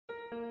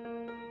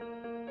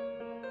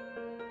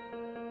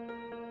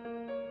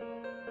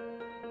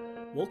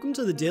Welcome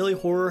to the Daily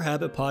Horror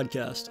Habit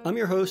Podcast. I'm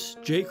your host,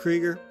 Jay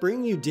Krieger,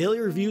 bringing you daily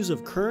reviews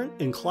of current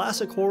and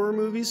classic horror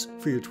movies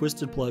for your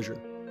twisted pleasure.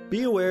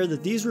 Be aware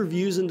that these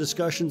reviews and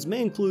discussions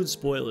may include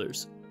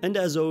spoilers. And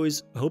as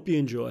always, I hope you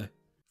enjoy.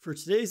 For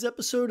today's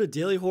episode of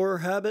Daily Horror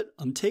Habit,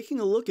 I'm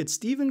taking a look at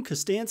Steven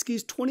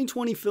Kostanski's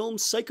 2020 film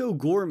Psycho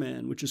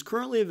Goreman, which is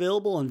currently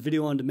available on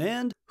video on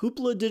demand,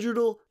 Hoopla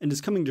Digital, and is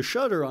coming to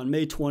Shudder on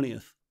May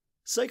 20th.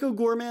 Psycho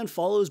Goreman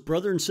follows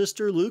brother and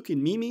sister Luke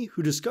and Mimi,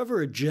 who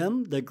discover a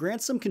gem that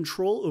grants them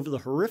control over the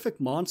horrific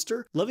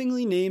monster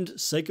lovingly named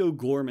Psycho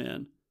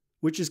Goreman,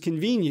 which is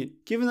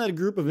convenient given that a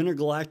group of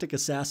intergalactic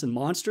assassin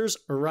monsters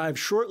arrive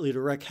shortly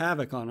to wreak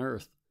havoc on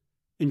Earth.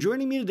 And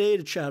joining me today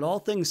to chat all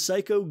things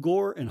psycho,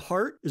 gore, and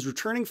heart is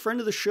returning friend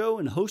of the show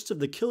and host of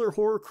the Killer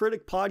Horror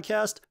Critic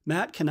podcast,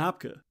 Matt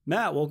Konopka.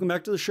 Matt, welcome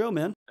back to the show,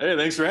 man. Hey,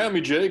 thanks for having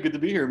me, Jay. Good to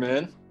be here,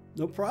 man.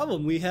 No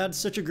problem. We had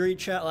such a great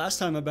chat last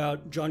time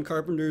about John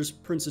Carpenter's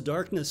Prince of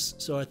Darkness,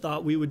 so I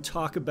thought we would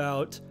talk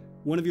about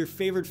one of your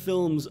favorite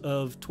films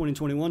of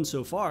 2021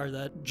 so far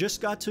that just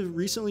got to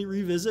recently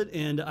revisit,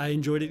 and I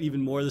enjoyed it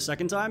even more the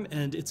second time,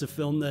 and it's a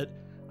film that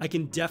I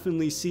can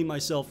definitely see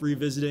myself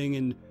revisiting,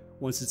 and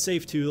once it's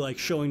safe to, like,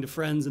 showing to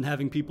friends and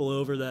having people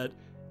over that,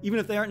 even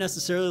if they aren't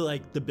necessarily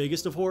like the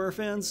biggest of horror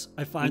fans,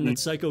 I find that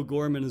Psycho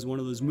Goreman is one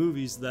of those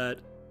movies that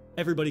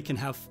everybody can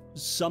have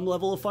some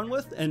level of fun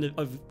with. And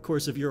of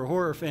course, if you're a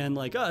horror fan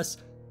like us,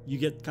 you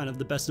get kind of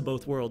the best of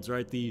both worlds,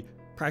 right? The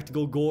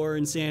practical gore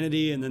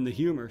insanity and then the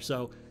humor.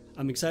 So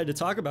I'm excited to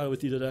talk about it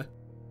with you today.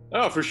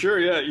 Oh, for sure.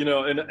 Yeah. You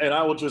know, and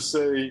I will just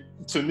say,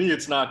 to me,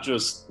 it's not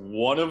just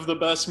one of the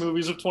best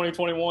movies of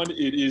 2021.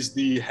 It is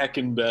the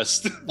heckin'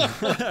 best.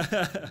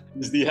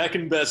 It's the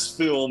heckin' best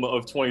film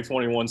of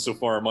 2021 so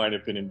far, in my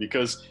opinion,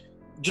 because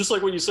just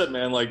like what you said,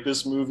 man, like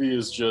this movie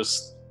is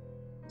just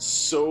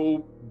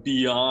so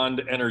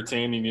beyond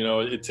entertaining. You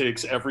know, it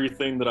takes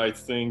everything that I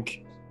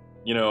think,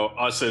 you know,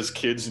 us as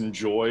kids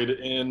enjoyed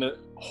in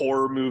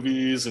horror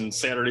movies and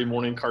Saturday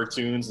morning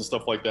cartoons and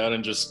stuff like that,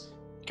 and just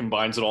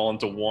combines it all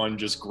into one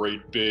just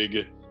great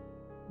big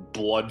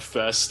blood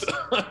fest.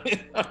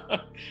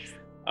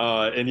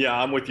 And yeah,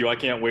 I'm with you. I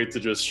can't wait to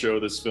just show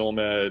this film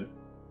at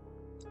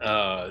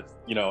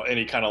you know,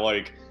 any kind of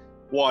like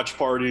watch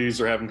parties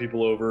or having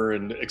people over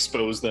and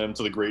expose them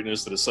to the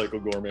greatness that is Psycho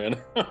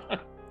Goreman.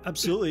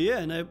 Absolutely, yeah.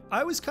 And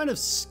I was kind of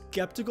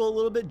skeptical a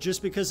little bit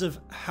just because of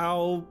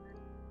how,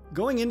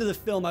 going into the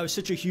film, I was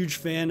such a huge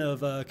fan of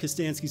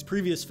Kostanski's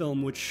previous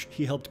film, which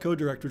he helped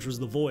co-direct, which was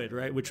The Void,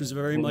 right? Which was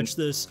very much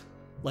this,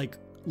 like,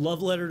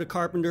 love letter to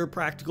Carpenter,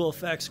 practical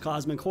effects,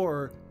 cosmic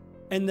horror.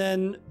 And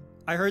then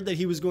I heard that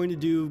he was going to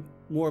do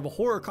more of a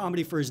horror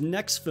comedy for his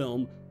next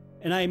film.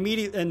 And I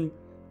mean,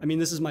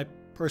 this is my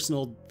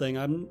personal thing.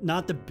 I'm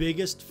not the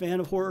biggest fan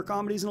of horror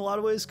comedies in a lot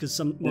of ways,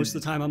 because most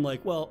of the time I'm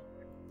like, well,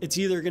 it's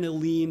either going to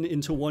lean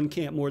into one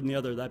camp more than the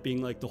other, that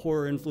being like the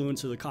horror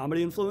influence or the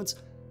comedy influence.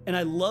 And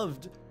I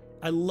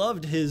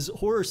loved his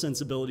horror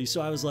sensibility. So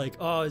I was like,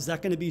 oh, is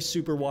that going to be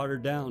super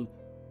watered down?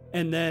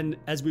 And then,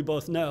 as we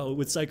both know,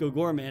 with Psycho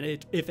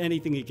Goreman, if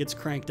anything, it gets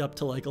cranked up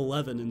to like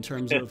 11 in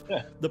terms of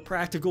the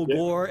practical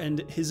gore,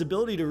 and his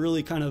ability to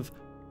really kind of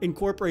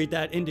incorporate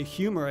that into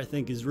humor, I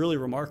think, is really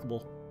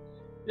remarkable.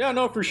 Yeah,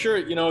 no, for sure.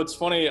 You know, it's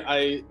funny.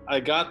 I've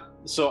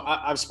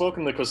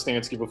spoken to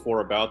Kostanski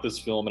before about this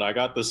film, and I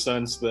got the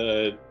sense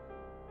that,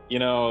 you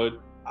know,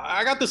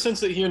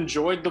 he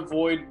enjoyed The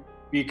Void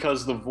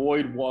because The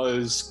Void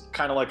was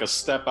kind of like a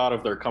step out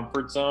of their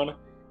comfort zone.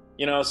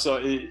 You know, so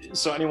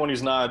anyone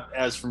who's not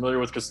as familiar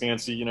with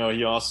Kostanski, you know,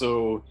 he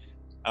also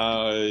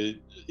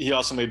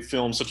made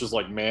films such as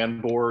like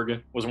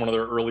Manborg was one of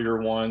their earlier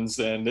ones,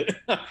 and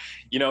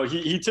you know,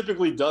 he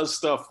typically does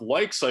stuff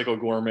like Psycho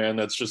Goreman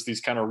that's just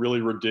these kind of really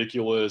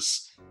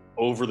ridiculous,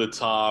 over the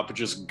top,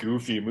 just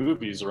goofy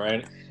movies,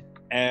 right?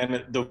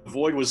 And The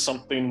Void was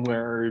something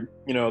where,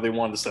 you know, they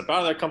wanted to step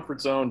out of that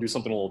comfort zone, do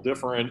something a little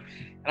different.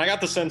 And I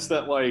got the sense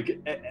that, like,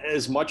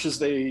 as much as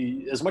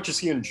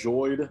he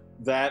enjoyed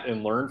that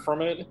and learned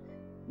from it,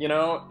 you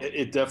know,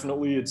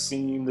 it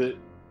seemed that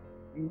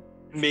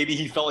maybe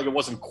he felt like it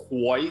wasn't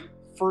quite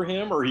for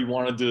him, or he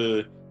wanted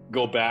to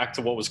go back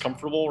to what was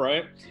comfortable,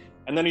 right?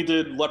 And then he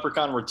did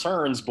Leprechaun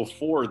Returns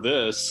before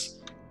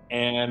this,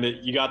 and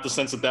you got the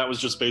sense that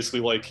was just basically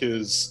like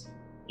his,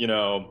 you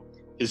know,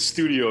 his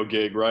studio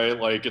gig, right?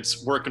 Like,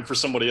 it's working for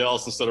somebody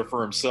else instead of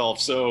for himself.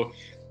 So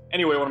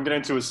anyway, what I'm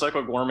getting to is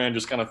Psycho Goreman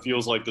just kind of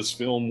feels like this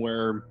film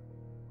where,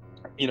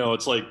 you know,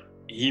 it's like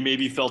he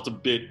maybe felt a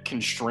bit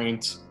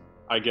constrained,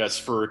 I guess,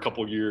 for a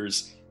couple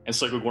years. And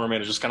Psycho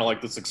Goreman is just kind of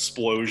like this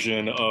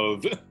explosion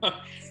of,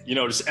 you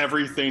know, just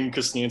everything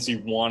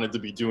Kostanski wanted to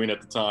be doing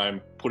at the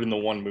time, put in the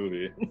one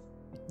movie.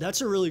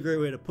 That's a really great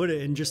way to put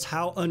it, and just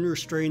how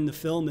unrestrained the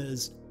film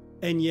is.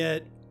 And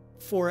yet,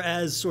 for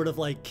as sort of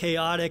like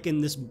chaotic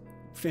and this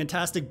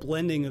fantastic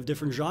blending of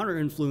different genre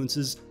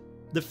influences,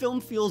 the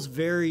film feels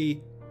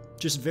very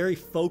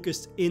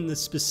focused in the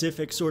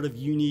specific sort of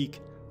unique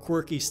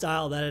quirky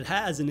style that it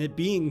has, and it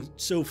being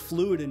so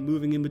fluid and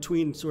moving in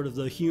between sort of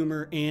the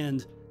humor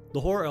and the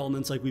horror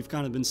elements like we've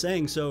kind of been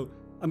saying. So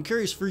I'm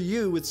curious, for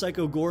you with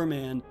Psycho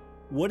Goreman,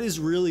 what is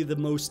really the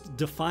most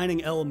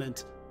defining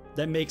element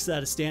that makes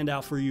that a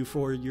standout for you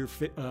for your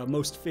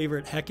most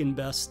favorite heckin'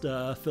 best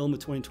film of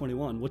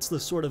 2021? What's the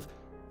sort of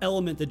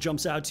element that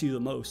jumps out to you the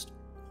most?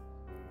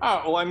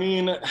 Well, I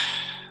mean,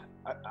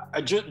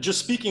 just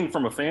speaking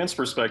from a fan's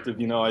perspective,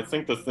 you know, I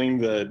think the thing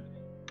that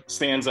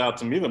stands out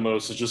to me the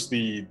most is just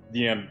the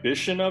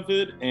ambition of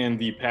it and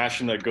the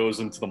passion that goes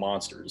into the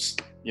monsters,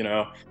 you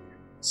know?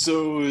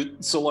 So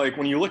like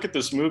when you look at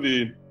this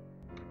movie,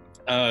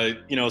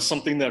 you know,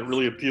 something that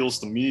really appeals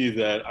to me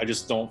that I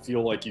just don't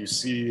feel like you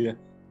see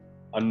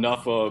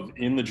enough of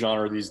in the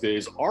genre these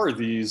days are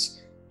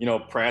these, you know,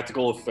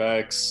 practical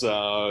effects,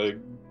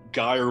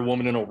 guy or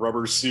woman in a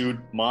rubber suit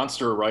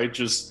monster, right?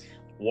 Just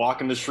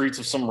walking the streets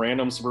of some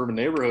random suburban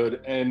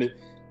neighborhood. And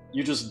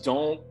you just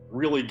don't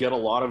really get a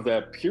lot of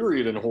that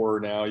period in horror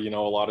now. You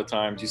know, a lot of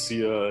times you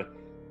see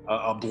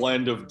a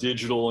blend of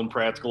digital and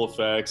practical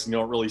effects, and you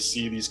don't really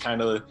see these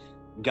kind of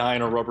guy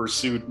in a rubber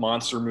suit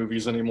monster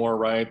movies anymore,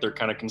 right? They're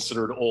kind of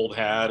considered old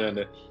hat,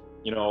 and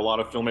you know, a lot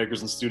of filmmakers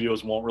and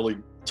studios won't really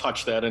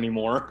touch that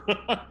anymore.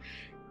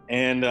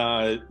 And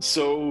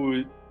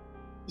so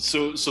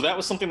that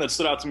was something that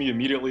stood out to me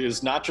immediately,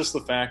 is not just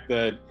the fact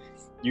that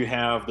you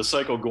have the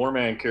Psycho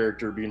Goreman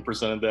character being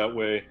presented that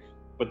way,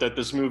 but that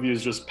this movie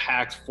is just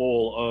packed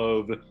full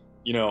of,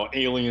 you know,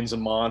 aliens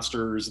and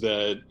monsters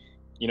that,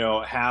 you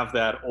know, have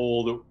that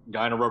old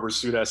guy in a rubber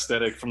suit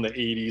aesthetic from the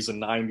 80s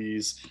and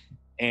 90s.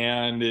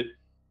 And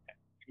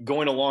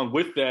going along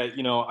with that,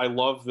 you know, I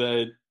love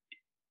that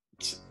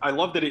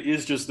it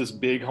is just this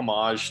big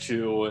homage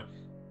to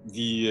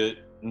the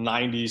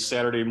 90s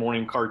Saturday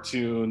morning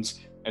cartoons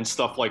and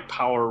stuff like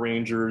Power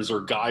Rangers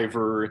or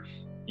Guyver,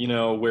 you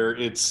know, where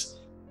it's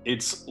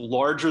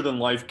larger than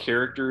life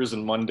characters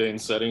in mundane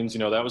settings. You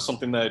know, that was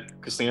something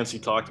that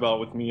Kostanski talked about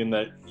with me and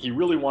that he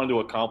really wanted to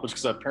accomplish,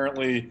 because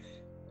apparently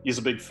he's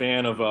a big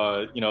fan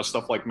of, you know,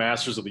 stuff like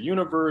Masters of the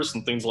Universe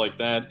and things like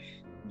that.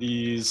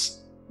 These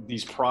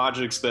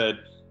projects that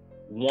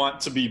want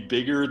to be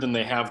bigger than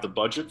they have the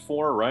budget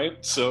for, right?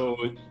 So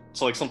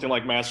it's like something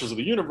like Masters of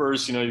the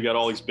Universe, you know, you got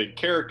all these big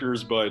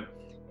characters, but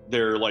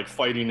they're like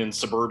fighting in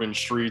suburban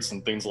streets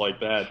and things like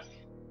that.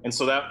 And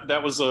so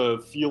that was a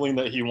feeling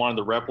that he wanted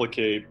to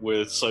replicate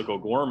with Psycho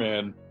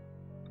Goreman,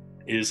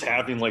 is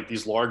having like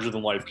these larger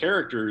than life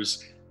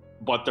characters,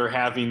 but they're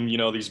having, you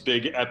know, these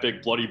big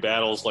epic bloody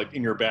battles like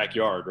in your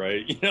backyard,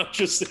 right? You know,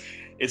 just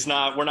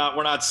we're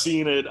not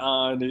seeing it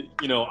on,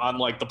 you know, on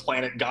like the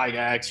planet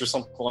Gygax or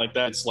something like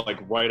that. It's like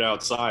right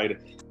outside,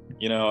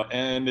 you know,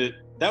 and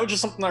that was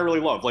just something I really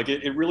love. Like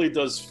it really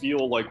does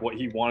feel like what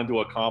he wanted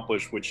to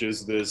accomplish, which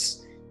is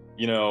this,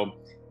 you know,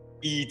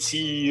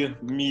 E.T.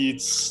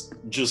 meets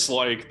just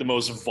like the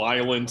most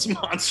violent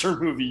monster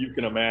movie you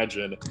can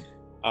imagine.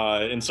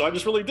 And so I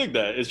just really dig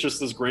that. It's just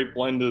this great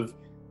blend of,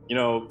 you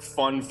know,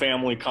 fun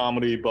family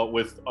comedy, but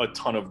with a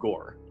ton of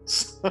gore.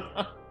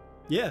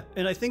 Yeah,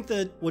 and I think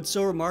that what's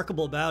so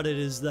remarkable about it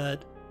is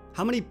that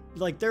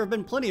there have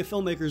been plenty of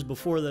filmmakers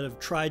before that have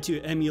tried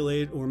to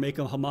emulate or make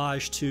a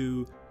homage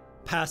to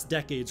past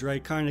decades,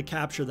 right? Kind of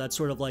capture that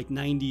sort of like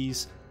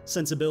 90s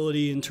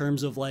sensibility in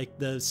terms of like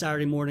the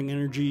Saturday morning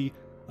energy,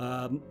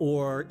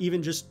 or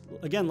even just,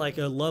 again, like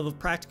a love of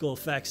practical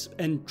effects,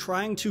 and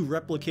trying to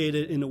replicate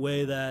it in a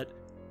way that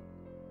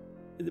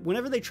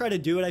whenever they try to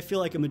do it, I feel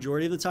like a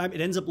majority of the time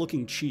it ends up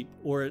looking cheap,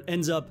 or it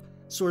ends up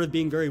sort of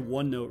being very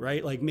one note,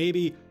 right? Like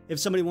maybe if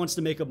somebody wants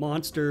to make a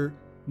monster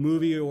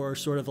movie or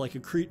sort of like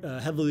a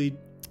heavily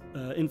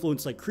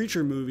influenced like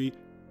creature movie,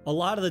 a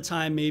lot of the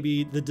time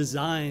maybe the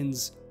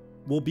designs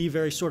will be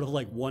very sort of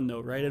like one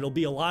note, right? It'll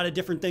be a lot of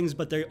different things,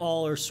 but they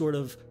all are sort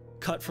of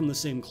cut from the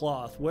same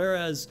cloth.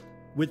 Whereas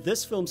with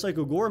this film,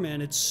 Psycho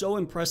Goreman, it's so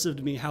impressive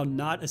to me how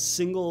not a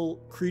single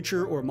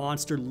creature or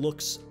monster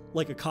looks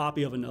like a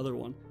copy of another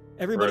one.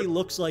 Everybody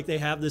looks like they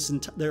have this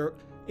their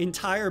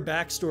entire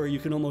backstory. You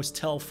can almost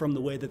tell from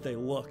the way that they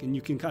look, and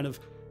you can kind of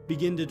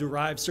begin to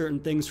derive certain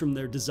things from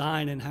their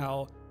design and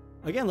how,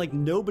 again, like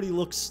nobody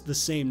looks the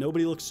same.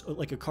 Nobody looks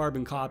like a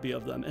carbon copy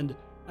of them. And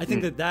I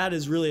think that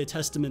is really a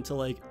testament to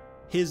like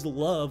his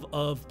love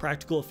of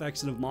practical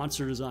effects and of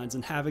monster designs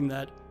and having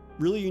that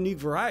really unique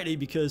variety,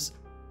 because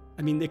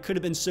I mean, it could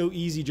have been so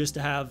easy just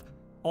to have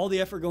all the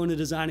effort going to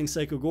designing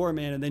Psycho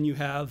Goreman, and then you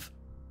have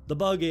the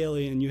bug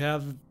alien, you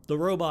have the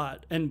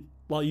robot, and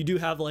while you do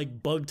have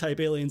like bug type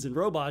aliens and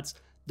robots,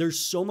 there's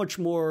so much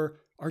more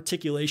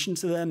articulation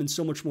to them and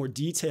so much more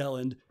detail,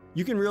 and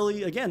you can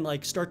really, again,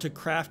 like start to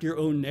craft your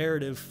own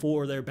narrative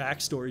for their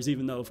backstories,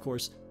 even though of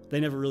course they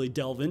never really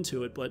delve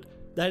into it. But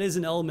that is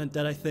an element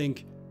that I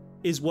think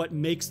is what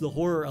makes the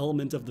horror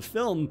element of the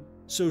film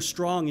so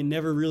strong and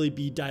never really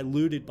be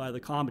diluted by the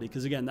comedy.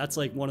 Because again, that's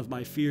like one of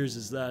my fears,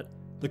 is that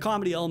the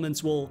comedy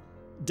elements will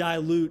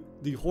dilute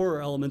the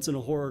horror elements in a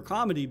horror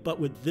comedy. But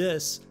with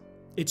this,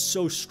 it's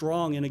so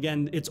strong, and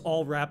again, it's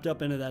all wrapped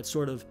up into that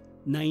sort of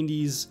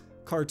 90s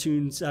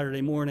cartoon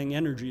Saturday morning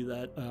energy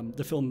that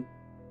the film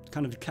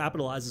kind of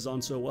capitalizes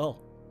on so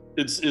well.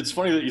 It's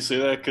funny that you say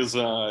that because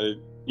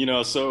you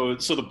know, so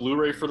the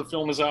Blu-ray for the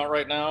film is out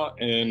right now,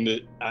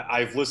 and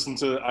I've listened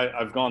to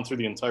I've gone through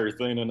the entire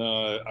thing, and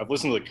I've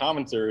listened to the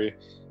commentary,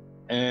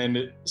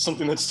 and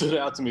something that stood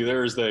out to me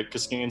there is that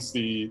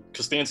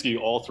Kostanski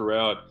all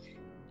throughout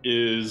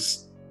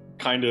is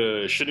kind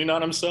of shitting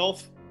on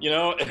himself, you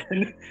know,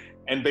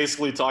 and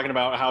basically talking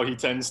about how he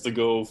tends to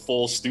go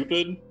full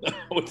stupid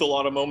with a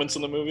lot of moments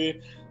in the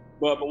movie.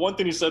 But one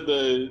thing he said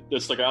that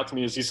stuck out to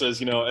me is he says,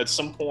 you know, at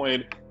some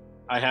point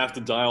I have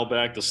to dial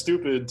back the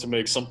stupid to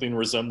make something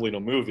resembling a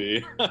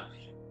movie.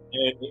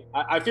 And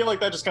I feel like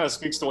that just kind of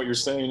speaks to what you're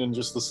saying in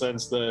just the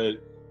sense that,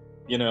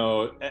 you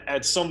know,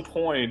 at some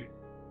point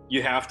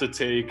you have to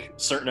take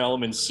certain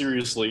elements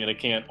seriously and it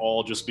can't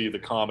all just be the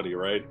comedy,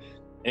 right?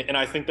 And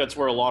I think that's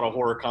where a lot of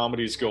horror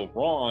comedies go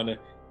wrong,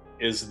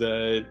 is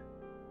that,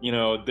 you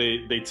know,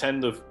 they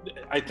tend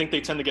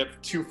to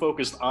get too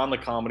focused on the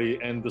comedy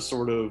and the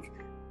sort of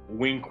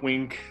wink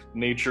wink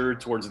nature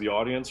towards the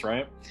audience,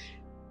 right?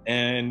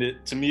 And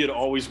to me, it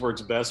always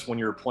works best when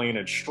you're playing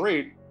it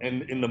straight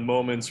and in the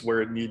moments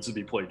where it needs to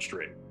be played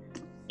straight,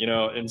 you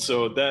know? And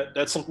so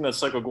that's something that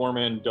Psycho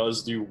Goreman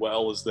does do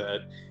well, is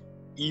that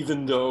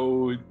even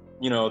though,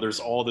 you know,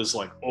 there's all this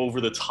like over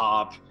the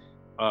top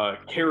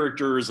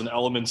characters and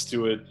elements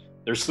to it,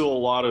 there's still a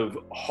lot of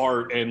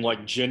heart and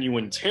like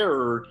genuine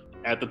terror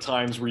at the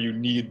times where you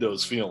need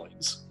those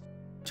feelings.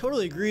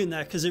 Totally agree in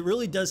that, because it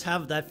really does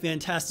have that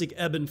fantastic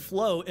ebb and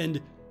flow,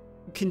 and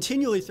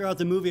continually throughout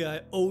the movie,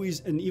 I always,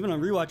 and even on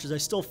rewatches, I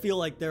still feel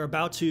like they're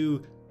about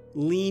to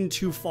lean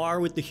too far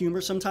with the humor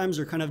sometimes,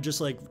 or kind of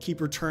just like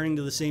keep returning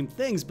to the same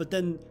things, but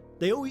then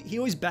he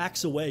always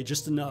backs away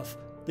just enough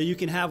that you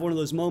can have one of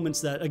those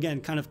moments that,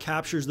 again, kind of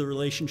captures the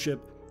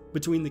relationship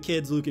between the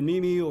kids, Luke and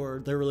Mimi, or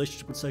their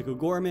relationship with Psycho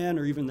Goreman,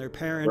 or even their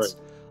parents.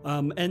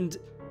 Right. And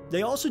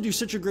they also do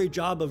such a great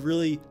job of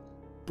really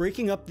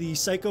breaking up the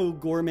Psycho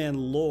Goreman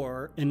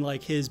lore and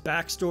like his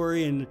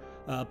backstory and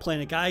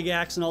Planet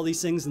Gygax and all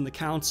these things, and the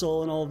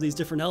council and all of these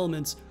different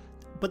elements,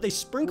 but they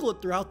sprinkle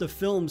it throughout the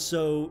film.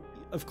 So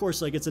of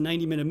course, like, it's a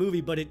 90-minute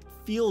movie, but it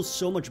feels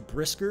so much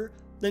brisker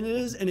than it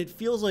is, and it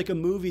feels like a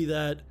movie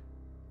that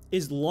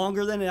is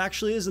longer than it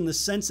actually is, in the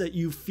sense that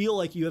you feel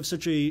like you have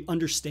such a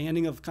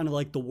understanding of kind of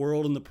like the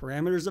world and the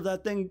parameters of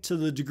that thing, to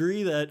the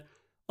degree that,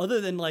 other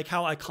than like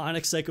how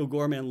iconic Psycho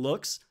Goreman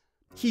looks,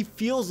 he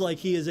feels like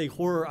he is a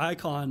horror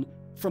icon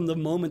from the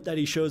moment that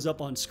he shows up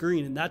on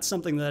screen. And that's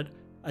something that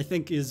I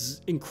think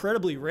is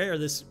incredibly rare.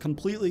 This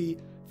completely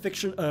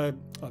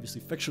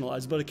obviously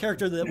fictionalized, but a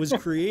character that was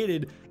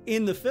created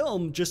in the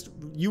film. Just,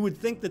 you would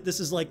think that this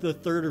is like the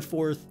third or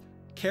fourth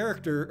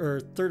character, or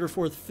third or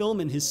fourth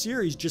film in his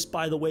series, just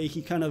by the way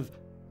he kind of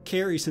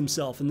carries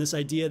himself, and this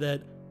idea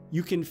that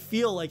you can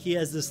feel like he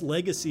has this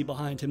legacy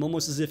behind him,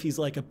 almost as if he's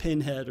like a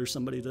pinhead or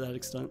somebody to that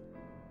extent.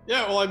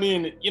 Yeah, well, I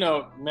mean, you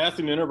know,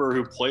 Matthew Minaber,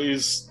 who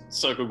plays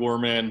Psycho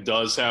Goreman,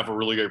 does have a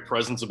really great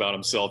presence about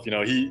himself. You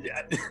know, he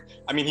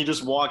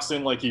just walks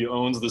in like he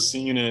owns the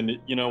scene. And,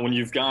 you know, when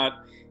you've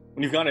got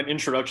an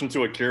introduction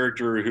to a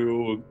character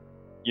who,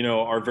 you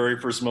know, our very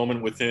first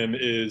moment with him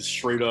is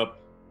straight up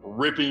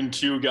ripping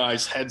two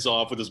guys' heads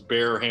off with his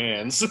bare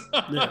hands.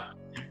 Yeah.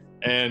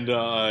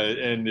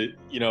 and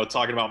you know,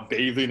 talking about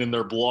bathing in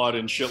their blood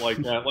and shit like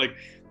that. Like,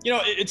 you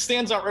know, it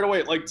stands out right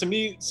away. Like, to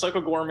me, Psycho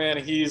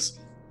Goreman, he's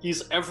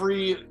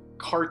every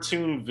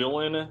cartoon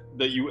villain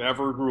that you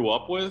ever grew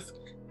up with,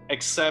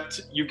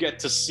 except you get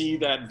to see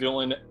that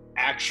villain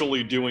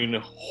actually doing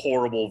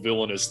horrible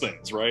villainous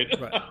things, right?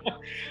 Right.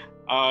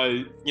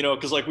 You know,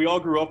 because like, we all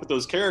grew up with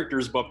those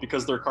characters, but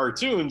because they're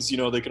cartoons, you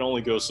know, they can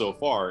only go so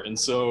far. And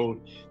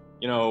so,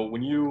 you know,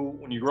 when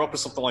you grow up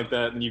with something like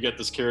that, and you get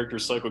this character,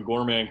 Psycho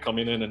Goreman,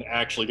 coming in and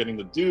actually getting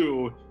to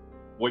do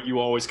what you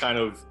always kind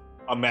of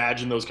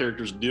imagine those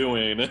characters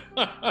doing,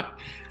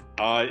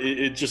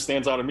 it just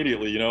stands out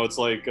immediately. You know, it's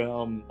like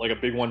a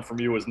big one for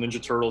me was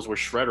Ninja Turtles with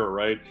Shredder,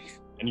 right?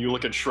 And you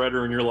look at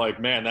Shredder and you're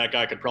like, man, that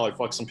guy could probably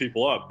fuck some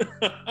people up.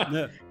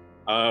 Yeah.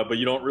 But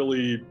you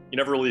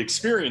never really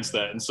experience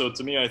that. And so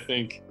to me, I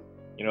think,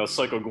 you know,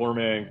 Psycho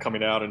Goreman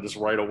coming out and just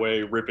right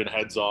away ripping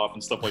heads off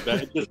and stuff like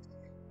that,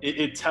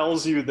 it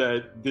tells you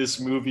that this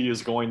movie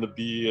is going to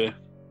be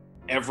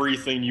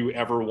everything you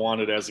ever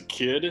wanted as a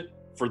kid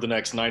for the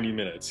next 90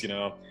 minutes, you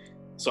know?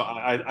 So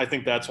I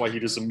think that's why he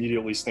just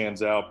immediately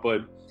stands out.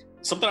 But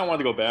something I wanted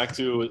to go back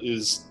to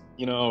is,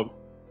 you know,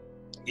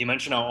 you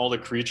mentioned how all the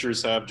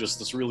creatures have just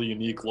this really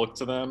unique look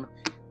to them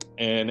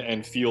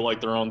and feel like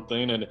their own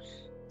thing. And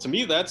to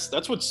me, that's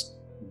what's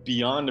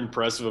beyond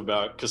impressive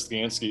about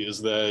Kostanski,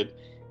 is that,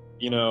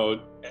 you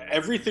know,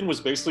 everything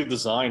was basically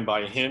designed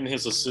by him,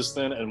 his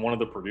assistant, and one of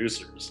the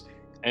producers.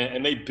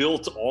 And they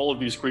built all of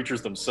these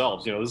creatures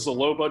themselves. You know, this is a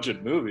low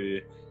budget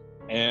movie.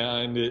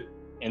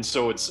 And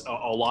so it's a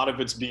lot of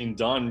it's being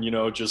done, you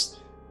know,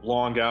 just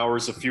long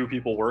hours, a few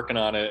people working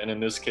on it. And in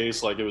this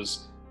case, like, it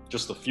was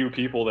just a few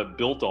people that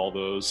built all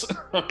those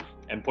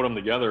and put them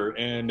together.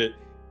 And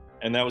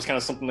that was kind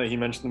of something that he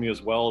mentioned to me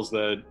as well, is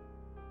that,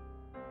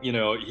 you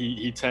know,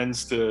 he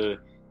tends to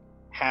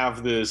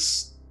have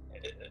this,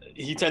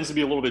 he tends to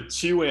be a little bit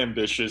too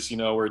ambitious, you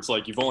know, where it's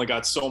like you've only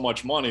got so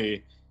much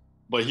money,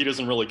 but he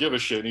doesn't really give a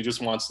shit, and he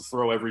just wants to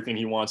throw everything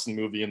he wants in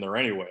the movie in there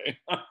anyway.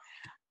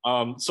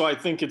 So I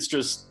think it's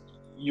just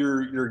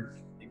your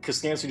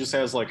Costanza just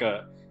has like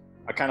a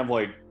kind of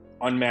like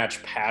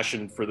unmatched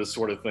passion for this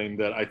sort of thing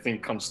that I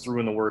think comes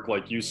through in the work,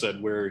 like you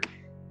said, where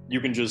you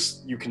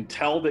can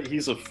tell that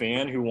he's a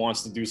fan who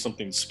wants to do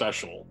something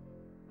special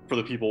for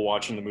the people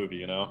watching the movie,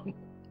 you know?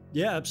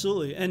 Yeah,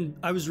 absolutely. And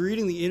I was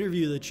reading the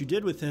interview that you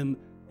did with him,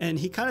 and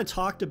he kind of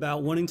talked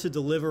about wanting to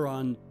deliver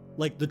on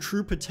like the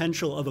true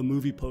potential of a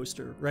movie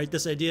poster, right?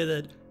 This idea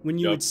that when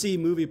you would see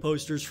movie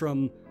posters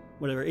from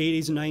whatever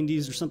 80s and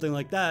 90s or something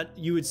like that,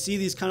 you would see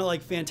these kind of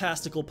like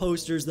fantastical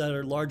posters that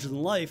are larger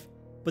than life.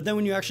 But then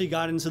when you actually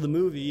got into the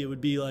movie, it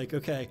would be like,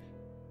 okay,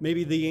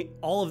 maybe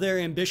all of their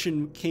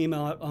ambition came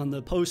out on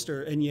the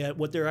poster, and yet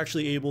what they're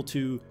actually able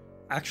to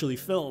actually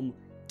film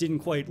didn't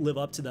quite live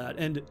up to that.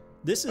 And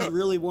this is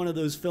really one of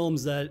those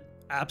films that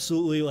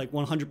absolutely like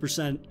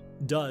 100%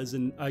 does.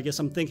 And I guess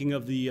I'm thinking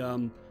of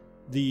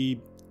the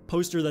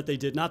poster that they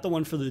did, not the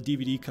one for the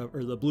DVD cover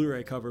or the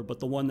Blu-ray cover, but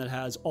the one that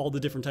has all the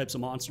different types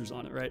of monsters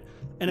on it, right?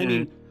 And I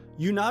mean,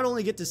 you not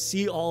only get to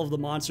see all of the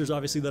monsters,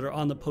 obviously, that are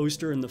on the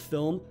poster in the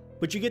film,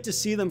 but you get to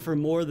see them for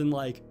more than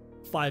like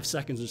 5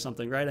 seconds or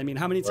something, right? I mean,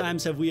 how many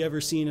times have we ever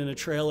seen in a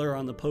trailer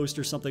on the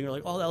poster something, you're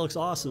like, oh, that looks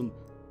awesome.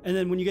 And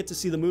then when you get to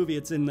see the movie,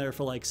 it's in there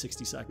for like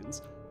 60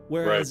 seconds.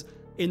 Whereas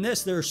in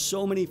this, there are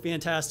so many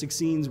fantastic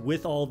scenes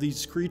with all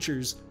these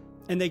creatures,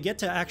 and they get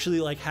to actually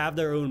like have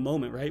their own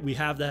moment, right? We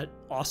have that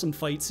awesome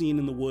fight scene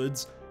in the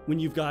woods when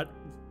you've got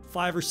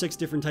 5 or 6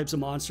 different types of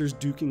monsters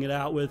duking it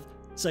out with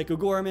Psycho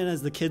Goreman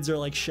as the kids are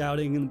like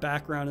shouting in the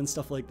background and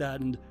stuff like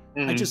that. And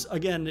I just,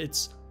 again,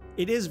 it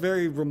is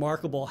very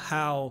remarkable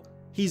how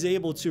he's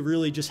able to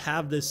really just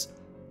have this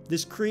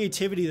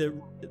creativity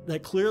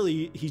that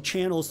clearly he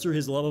channels through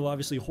his love of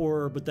obviously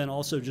horror, but then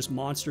also just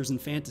monsters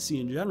and fantasy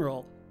in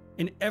general.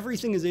 And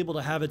everything is able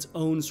to have its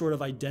own sort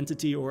of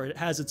identity, or it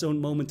has its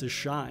own moment to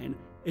shine.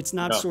 It's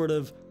not sort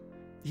of,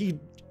 he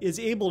is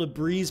able to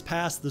breeze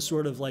past the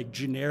sort of like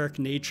generic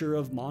nature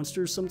of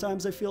monsters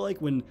sometimes, I feel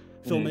like, when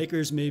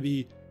filmmakers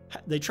maybe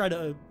they try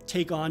to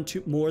take on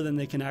more than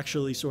they can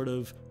actually sort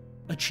of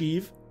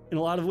achieve. In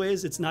a lot of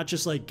ways, it's not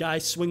just like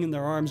guys swinging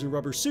their arms in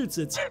rubber suits.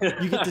 It's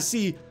you get to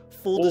see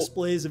full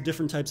displays of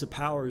different types of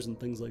powers and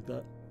things like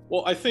that.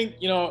 Well, I think,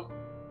 you know,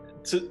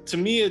 to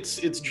me, it's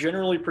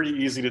generally pretty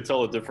easy to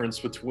tell a difference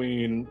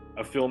between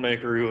a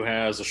filmmaker who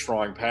has a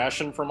strong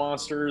passion for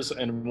monsters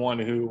and one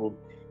who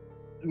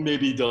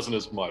maybe doesn't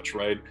as much,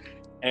 right?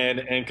 And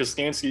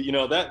Kostansky, you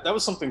know, that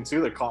was something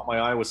too that caught my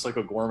eye with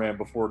Psycho Goreman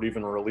before it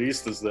even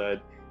released, is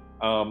that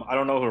I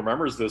don't know who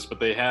remembers this, but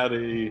they had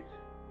a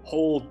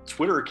whole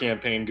Twitter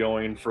campaign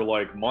going for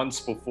like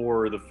months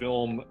before the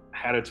film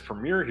had its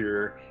premiere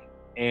here.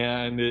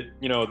 And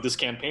you know, this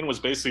campaign was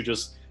basically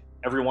just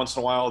every once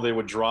in a while they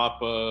would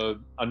drop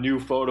a new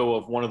photo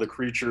of one of the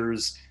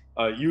creatures,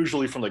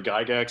 usually from the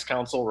Gygax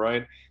Council,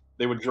 right?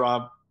 They would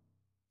drop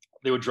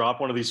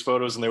one of these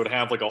photos, and they would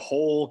have like a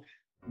whole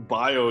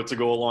bio to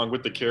go along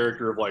with the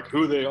character of like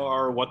who they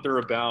are, what they're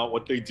about,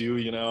 what they do,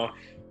 you know.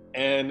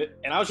 And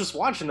I was just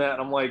watching that,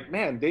 and I'm like,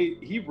 man,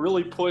 he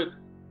really put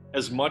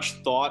as much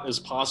thought as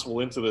possible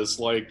into this,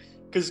 like,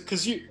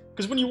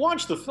 because when you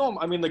watch the film,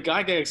 I mean, the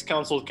Gygax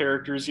Council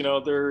characters, you know,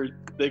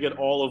 they get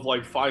all of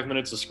like 5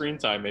 minutes of screen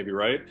time, maybe,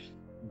 right?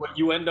 But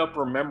you end up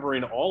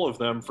remembering all of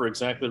them for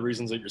exactly the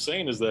reasons that you're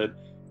saying, is that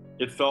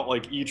it felt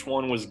like each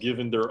one was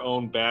given their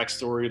own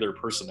backstory, their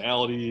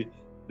personality.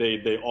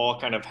 They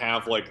all kind of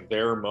have like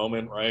their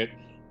moment, right?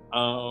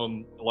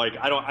 Like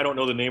I don't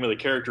know the name of the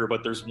character,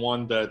 but there's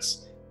one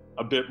that's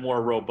a bit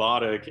more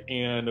robotic,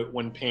 and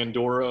when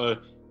Pandora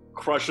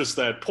crushes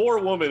that poor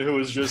woman who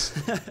was just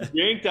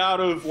yanked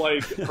out of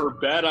like her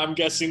bed, I'm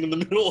guessing in the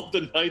middle of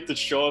the night to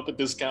show up at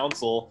this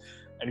council,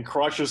 and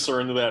crushes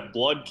her into that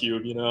blood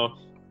cube, you know,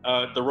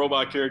 the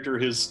robot character,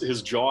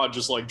 his jaw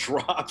just like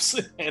drops,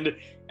 and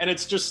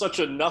it's just such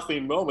a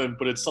nothing moment,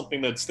 but it's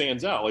something that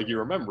stands out, like you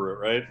remember it,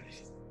 right?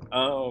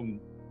 And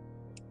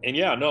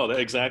yeah, no,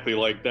 exactly,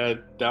 like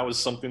that was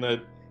something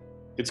that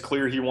it's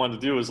clear he wanted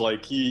to do, is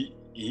like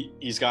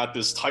he's got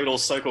this title,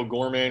 Psycho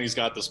Goreman, he's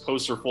got this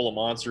poster full of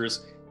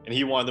monsters, and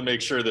he wanted to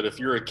make sure that if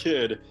you're a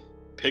kid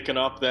picking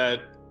up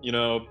that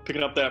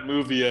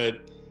movie at,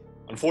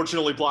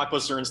 unfortunately,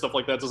 Blockbuster and stuff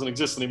like that doesn't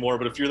exist anymore,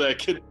 but if you're that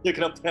kid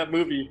picking up that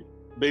movie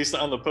based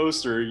on the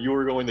poster, you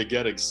are going to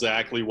get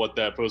exactly what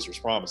that poster's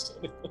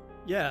promising.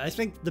 Yeah, I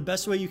think the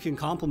best way you can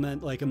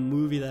complement like a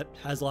movie that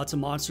has lots of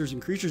monsters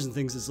and creatures and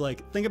things is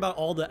like, think about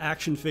all the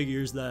action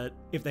figures that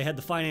if they had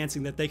the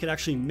financing that they could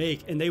actually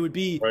make, and they would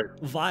be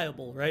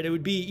viable, right? It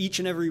would be each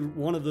and every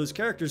one of those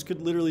characters could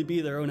literally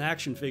be their own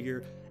action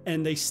figure,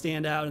 and they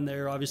stand out, and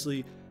they're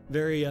obviously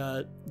very,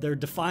 they're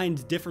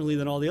defined differently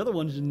than all the other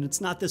ones, and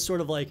it's not this sort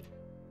of like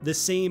the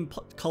same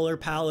color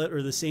palette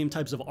or the same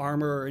types of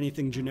armor or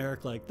anything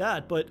generic like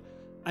that. But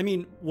I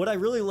mean, what I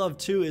really love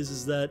too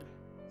is that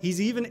he's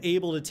even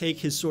able to take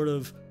his sort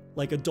of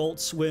like Adult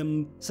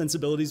Swim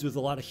sensibilities with a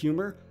lot of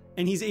humor,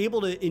 and he's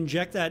able to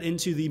inject that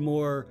into the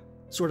more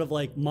sort of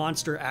like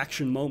monster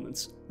action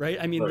moments, right?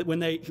 I mean, Right.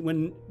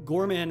 when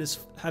Goreman is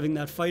having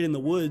that fight in the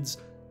woods,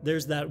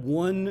 there's that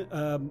one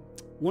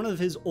of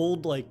his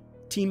old like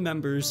team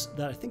members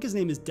that I think his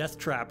name is Death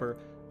Trapper,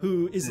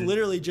 who is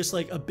literally just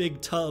like a big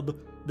tub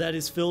that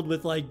is filled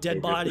with like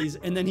dead bodies,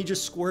 and then he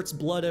just squirts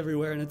blood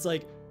everywhere, and it's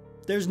like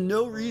there's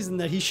no reason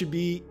that he should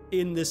be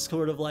in this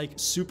sort of like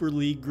super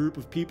league group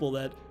of people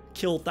that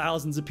kill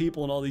thousands of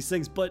people and all these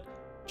things, but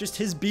just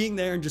his being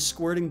there and just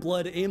squirting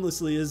blood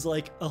aimlessly is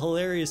like a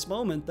hilarious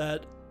moment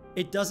that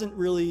it doesn't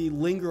really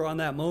linger on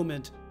that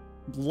moment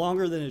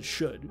longer than it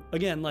should.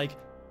 Again, like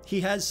he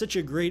has such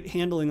a great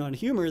handling on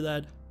humor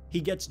that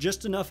he gets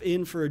just enough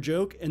in for a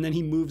joke, and then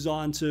he moves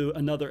on to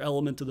another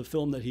element of the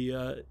film that he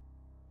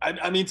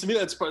I mean, to me,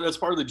 that's part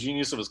of the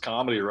genius of his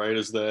comedy, right?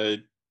 Is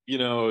that, you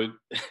know,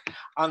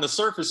 on the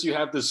surface, you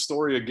have this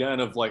story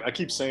again of like, I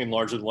keep saying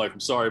larger than life, I'm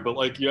sorry, but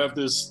like you have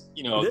this,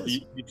 you know,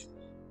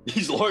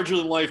 these larger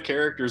than life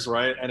characters,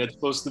 right? And it's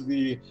supposed to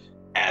be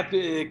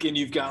epic, and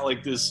you've got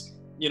like this,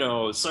 you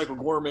know, Psycho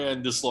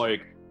Goreman, this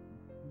like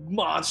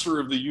monster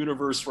of the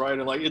universe, right?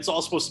 And like it's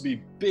all supposed to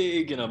be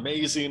big and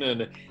amazing,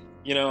 and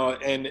you know,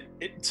 and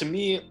to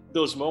me,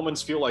 those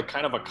moments feel like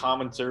kind of a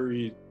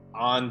commentary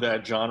on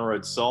that genre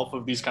itself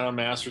of these kind of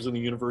masters in the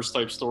universe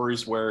type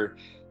stories, where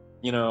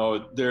you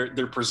know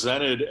they're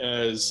presented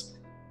as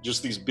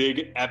just these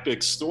big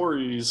epic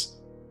stories,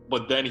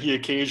 but then he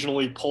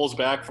occasionally pulls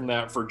back from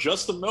that for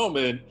just a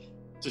moment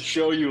to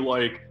show you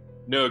like,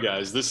 no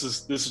guys, this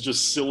is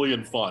just silly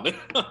and fun.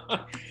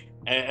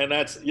 and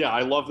that's, yeah,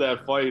 I love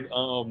that fight.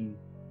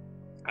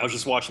 I was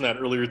just watching that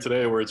earlier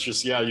today, where it's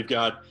just, yeah, you've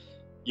got,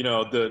 you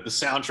know, the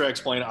soundtrack's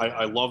playing.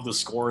 I love the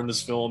score in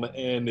this film,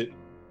 and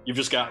you've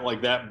just got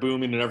like that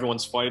booming and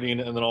everyone's fighting,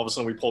 and then all of a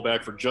sudden we pull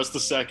back for just a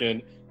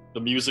second, the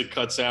music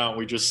cuts out, and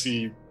we just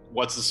see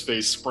what's his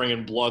face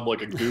spraying blood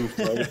like a goof,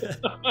 right?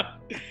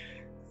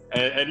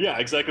 and yeah,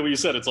 exactly what you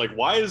said. It's like,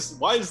 why is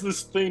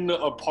this thing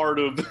a part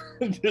of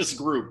this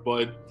group?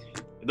 But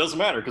it doesn't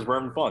matter because we're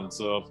having fun.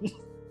 So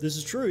this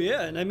is true,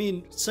 yeah. And I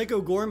mean,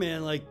 Psycho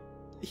Goreman, like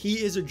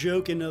he is a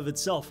joke in of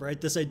itself, right?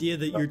 This idea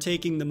that you're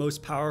taking the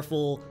most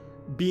powerful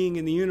being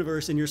in the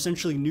universe and you're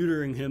essentially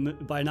neutering him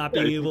by not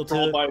being able to.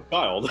 Controlled by a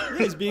child. Yeah,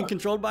 he's being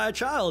controlled by a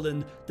child,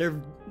 and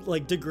they're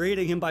like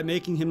degrading him by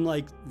making him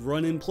like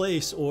run in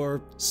place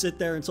or sit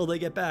there until they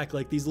get back.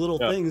 Like these little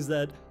things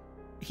that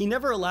he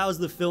never allows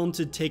the film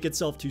to take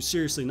itself too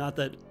seriously. Not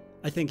that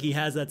I think he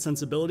has that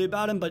sensibility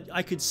about him, but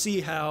I could see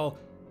how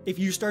if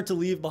you start to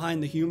leave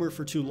behind the humor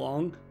for too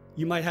long,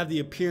 you might have the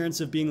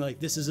appearance of being like,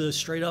 this is a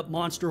straight up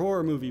monster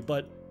horror movie,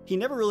 but he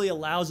never really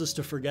allows us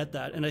to forget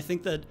that. And I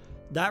think that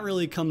that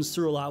really comes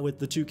through a lot with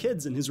the two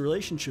kids and his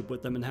relationship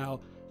with them, and how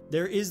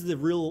there is the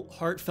real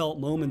heartfelt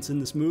moments in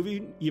this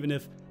movie, even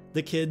if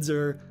the kids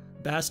are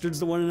bastards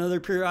to one another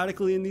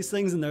periodically in these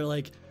things, and they're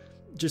like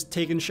just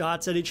taking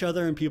shots at each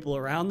other and people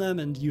around them,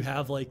 and you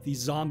have like these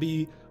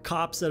zombie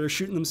cops that are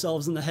shooting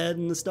themselves in the head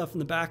and the stuff in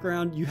the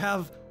background. You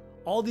have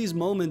all these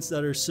moments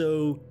that are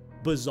so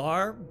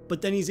bizarre,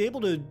 but then he's able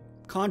to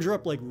conjure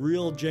up like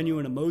real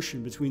genuine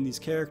emotion between these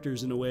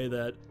characters in a way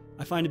that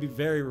I find to be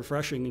very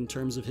refreshing in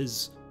terms of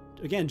his,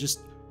 again,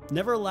 just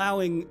never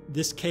allowing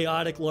this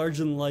chaotic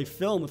larger-than-life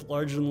film with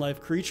larger-than-life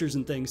creatures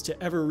and things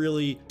to ever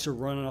really to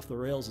run off the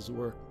rails, as it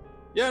were.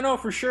 Yeah, no,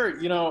 for sure.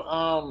 You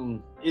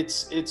know,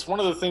 it's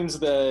one of the things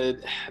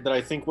that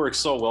I think works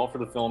so well for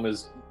the film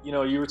is, you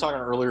know, you were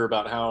talking earlier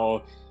about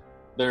how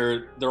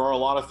there are a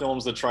lot of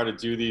films that try to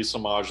do these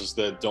homages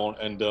that don't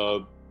end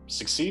up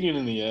succeeding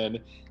in the end.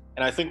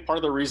 And I think part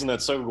of the reason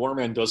that Psycho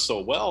Goreman does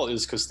so well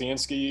is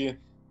Kostanski,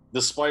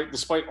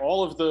 despite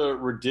all of the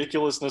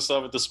ridiculousness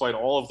of it, despite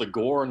all of the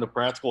gore and the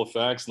practical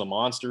effects and the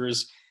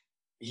monsters,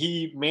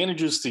 he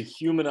manages to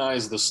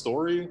humanize the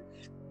story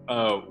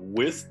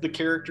with the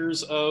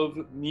characters of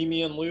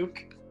Mimi and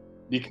Luke.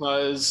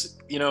 Because,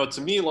 you know,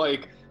 to me,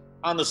 like,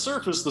 on the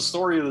surface, the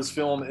story of this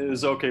film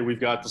is, okay, we've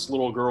got this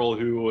little girl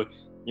who,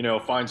 you know,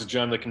 finds a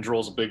gem that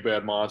controls a big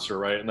bad monster,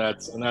 right? And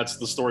that's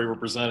the story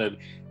represented.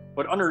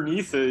 But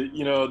underneath it,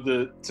 you know,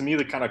 to me,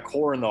 the kind of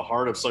core and the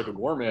heart of Psycho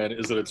Goreman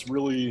is that it's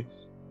really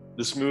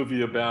this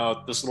movie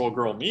about this little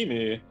girl,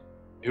 Mimi,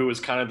 who is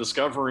kind of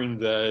discovering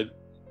that,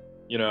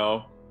 you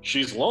know,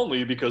 she's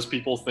lonely because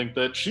people think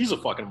that she's a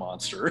fucking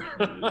monster.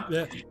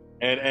 Yeah.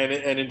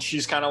 and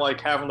she's kind of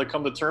like having to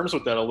come to terms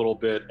with that a little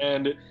bit.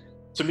 And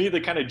to me, the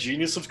kind of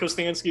genius of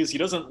Kostanski is he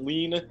doesn't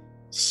lean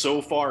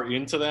so far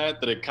into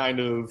that it kind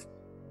of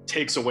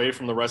takes away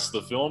from the rest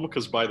of the film,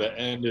 because by the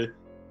end,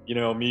 you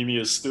know, Mimi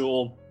is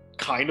still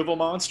kind of a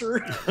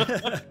monster.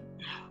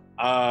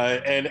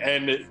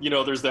 And you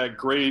know, there's that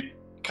great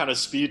kind of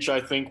speech,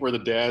 I think, where the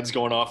dad's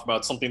going off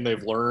about something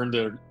they've learned,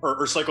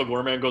 or Psycho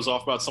Goreman goes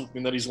off about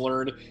something that he's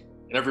learned,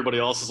 and everybody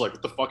else is like,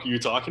 what the fuck are you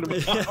talking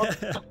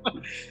about?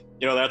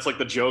 You know, that's like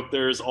the joke.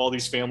 There's all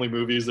these family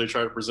movies, they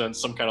try to present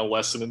some kind of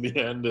lesson in the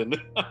end,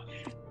 and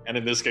and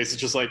in this case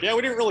it's just like, yeah,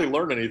 we didn't really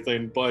learn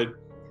anything, but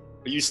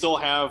you still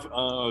have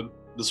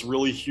this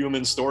really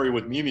human story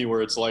with Mimi,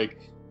 where it's like,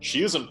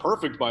 she isn't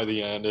perfect by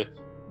the end,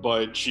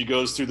 but she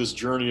goes through this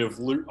journey of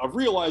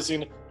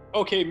realizing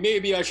okay,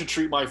 maybe I should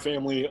treat my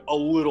family a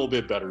little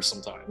bit better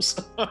sometimes.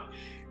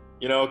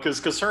 You know,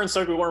 because her and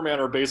Psycho Goreman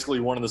are basically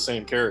one and the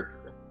same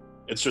character.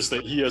 It's just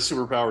that he has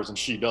superpowers and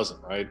she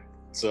doesn't, right?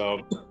 So,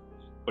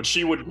 but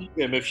she would beat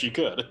him if she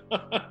could.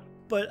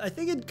 But I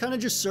think it kind of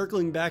just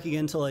circling back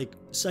again to like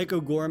Psycho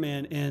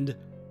Goreman and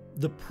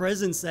the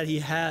presence that he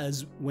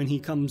has when he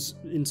comes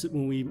into,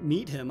 when we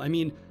meet him. I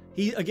mean,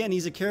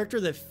 he's a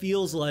character that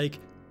feels like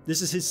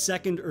this is his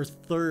second or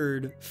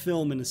third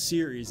film in a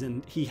series,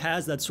 and he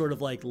has that sort of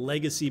like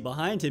legacy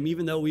behind him,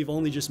 even though we've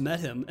only just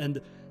met him.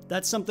 And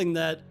that's something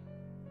that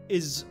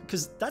is,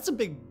 because that's a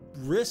big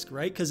risk,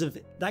 right? Because if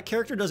that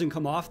character doesn't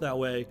come off that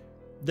way,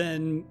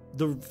 then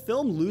the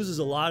film loses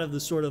a lot of the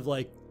sort of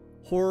like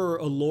horror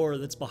allure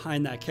that's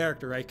behind that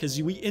character, right?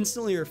 Because we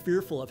instantly are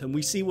fearful of him.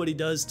 We see what he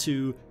does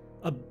to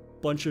a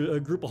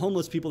group of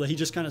homeless people that he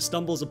just kind of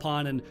stumbles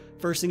upon, and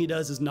first thing he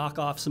does is knock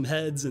off some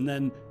heads, and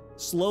then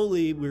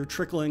slowly we're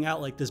trickling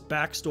out like this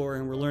backstory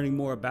and we're learning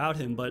more about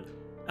him. But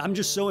I'm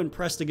just so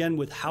impressed again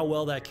with how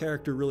well that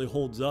character really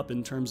holds up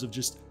in terms of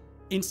just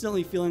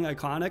instantly feeling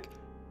iconic,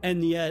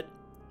 and yet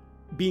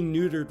being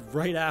neutered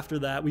right after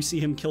that. We see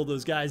him kill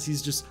those guys.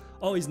 He's just,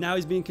 oh, he's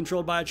being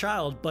controlled by a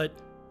child, but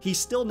he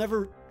still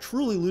never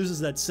truly loses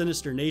that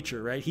sinister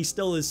nature, right? He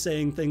still is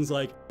saying things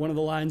like, one of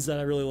the lines that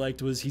I really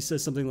liked was he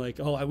says something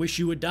like, oh, I wish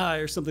you would die,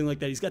 or something like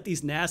that. He's got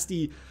these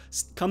nasty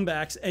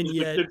comebacks, and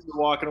yet the kids are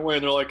walking away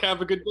and they're like,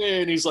 have a good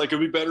day, and he's like, it'd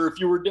be better if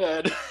you were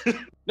dead.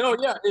 No,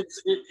 yeah,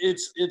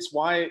 it's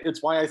why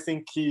I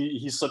think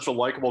he's such a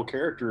likable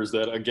character, is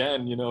that,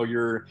 again, you know,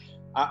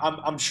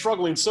 I'm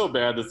struggling so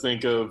bad to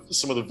think of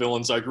some of the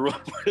villains I grew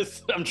up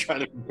with. I'm trying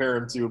to compare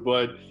him to,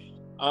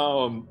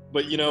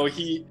 but you know,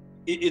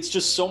 it's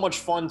just so much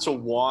fun to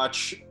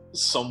watch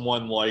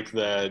someone like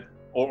that,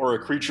 or a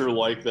creature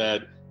like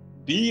that,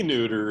 be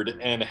neutered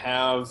and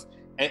have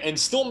and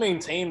still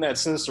maintain that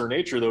sinister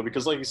nature, though,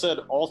 because like you said,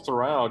 all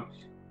throughout,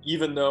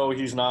 even though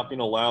he's not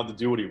being allowed to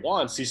do what he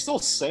wants, he's still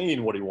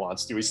saying what he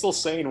wants to. He's still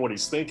saying what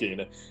he's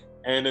thinking.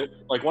 And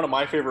like one of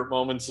my favorite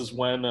moments is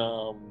when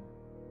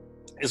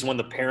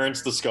the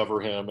parents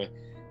discover him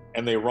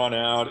and they run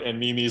out, and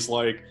Mimi's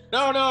like,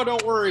 no,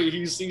 don't worry,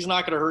 he's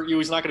not gonna hurt you,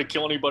 he's not gonna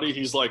kill anybody.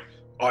 He's like,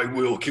 I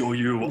will kill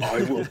you,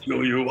 I will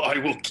kill you, I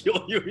will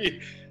kill you.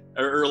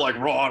 Or like,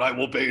 Ron, I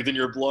will bathe in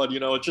your blood. You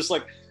know, it's just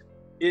like,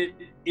 to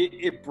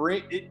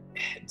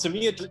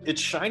me,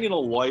 it's shining a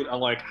light on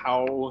like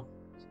how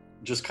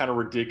just kind of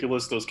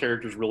ridiculous those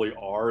characters really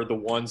are. The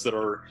ones that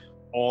are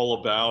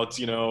all about,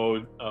 you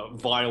know,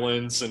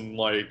 violence and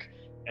like,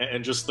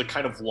 and just the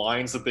kind of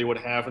lines that they would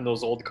have in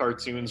those old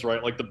cartoons,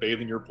 right? Like the bathe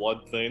in your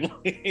blood thing.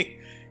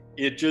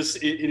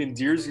 It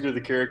endears you to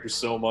the character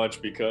so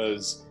much,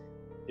 because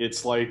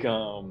it's like,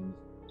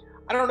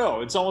 I don't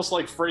know, it's almost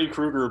like Freddy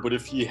Krueger, but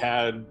if he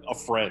had a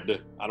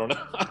friend. I don't know,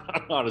 I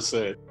don't know how to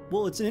say it.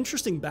 Well, it's an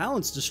interesting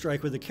balance to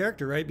strike with a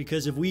character, right?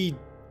 Because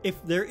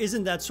if there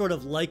isn't that sort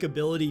of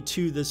likability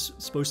to this,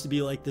 supposed to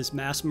be like this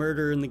mass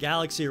murder in the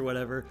galaxy or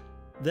whatever,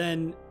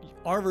 then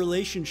our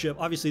relationship,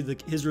 obviously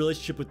his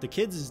relationship with the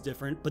kids is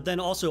different, but then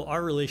also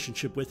our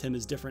relationship with him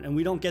is different. And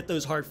we don't get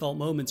those heartfelt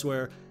moments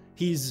where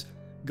he's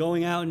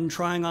going out and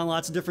trying on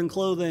lots of different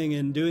clothing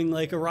and doing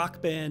like a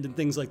rock band and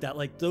things like that.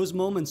 Like those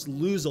moments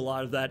lose a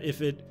lot of that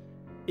if it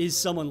is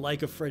someone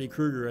like a Freddy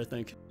Krueger, I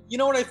think. You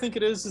know what I think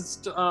it is?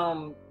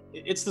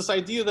 It's this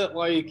idea that,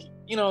 like,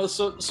 you know,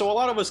 so a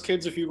lot of us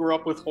kids, if you grew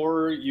up with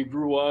horror, you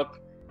grew up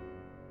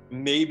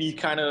maybe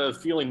kind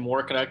of feeling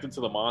more connected to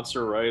the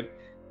monster, right?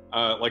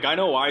 Like I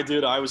know I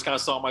did. I always kind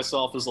of saw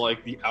myself as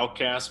like the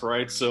outcast,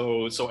 right?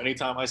 So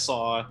anytime I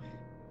saw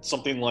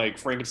something like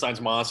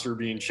Frankenstein's monster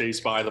being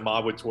chased by the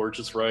mob with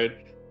torches, right,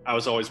 I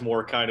was always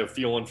more kind of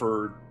feeling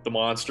for the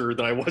monster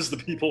than I was the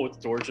people with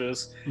the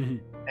torches. Mm-hmm.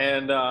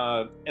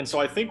 And so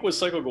I think with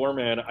Psycho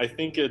Goreman, I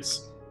think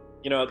it's,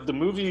 you know, the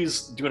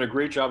movie's doing a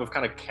great job of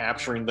kind of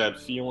capturing that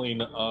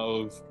feeling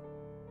of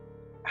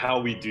how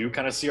we do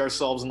kind of see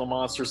ourselves in the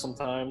monster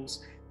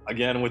sometimes.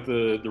 Again, with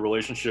the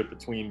relationship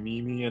between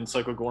Mimi and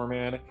Psycho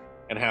Goreman,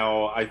 and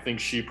how I think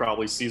she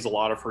probably sees a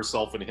lot of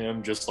herself in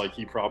him, just like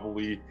he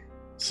probably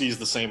sees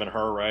the same in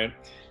her, right?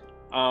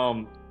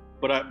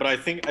 But I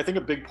think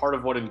a big part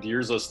of what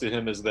endears us to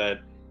him is that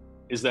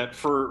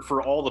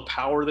for all the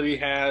power that he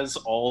has,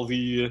 all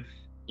the,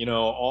 you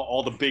know,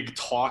 all the big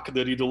talk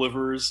that he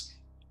delivers,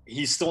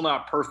 he's still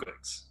not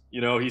perfect.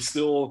 You know, he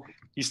still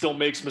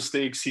makes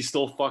mistakes. He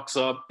still fucks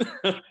up.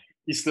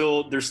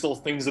 There's still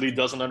things that he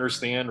doesn't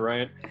understand,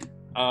 right?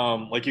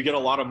 Like you get a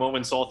lot of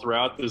moments all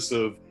throughout this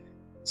of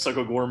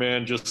Psycho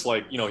Goreman just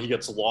like, you know, he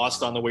gets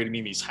lost on the way to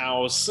Mimi's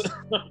house.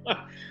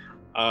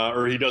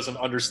 Or he doesn't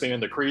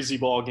understand the crazy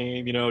ball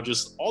game, you know,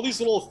 just all these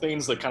little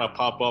things that kind of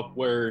pop up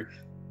where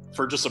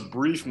for just a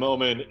brief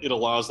moment, it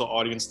allows the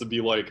audience to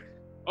be like,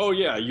 oh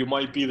yeah, you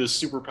might be this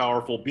super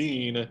powerful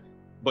being,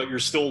 but you're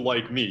still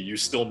like me. You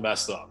still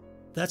messed up.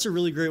 That's a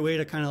really great way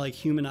to kind of like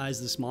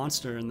humanize this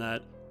monster, in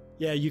that,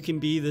 yeah, you can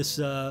be this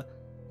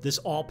this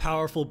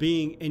all-powerful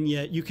being, and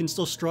yet you can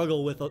still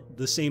struggle with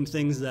the same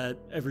things that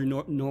every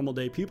normal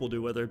day people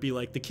do, whether it be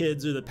like the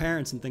kids or the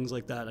parents and things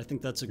like that. I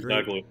think that's a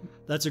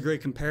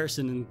great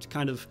comparison, and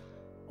kind of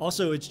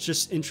also it's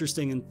just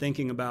interesting in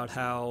thinking about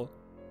how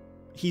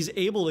he's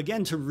able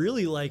again to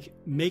really like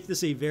make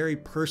this a very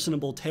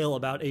personable tale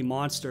about a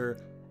monster,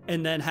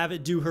 and then have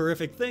it do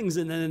horrific things,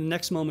 and then in the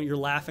next moment you're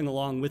laughing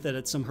along with it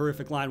at some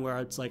horrific line where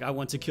it's like, I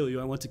want to kill you,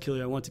 I want to kill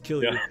you, I want to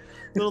kill you.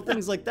 Little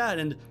things like that.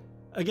 And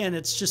again,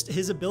 it's just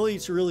his ability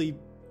to really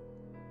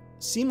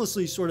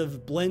seamlessly sort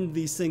of blend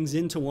these things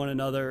into one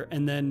another,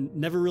 and then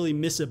never really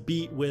miss a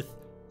beat with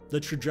the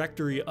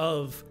trajectory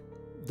of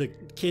the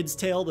kid's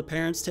tale, the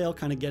parent's tale,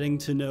 kind of getting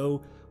to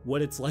know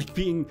what it's like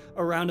being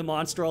around a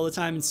monster all the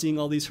time and seeing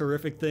all these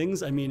horrific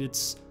things. I mean,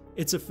 it's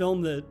a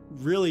film that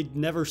really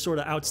never sort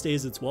of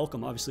outstays its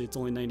welcome. Obviously, it's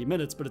only 90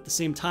 minutes, but at the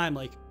same time,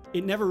 like,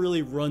 it never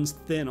really runs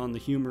thin on the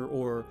humor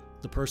or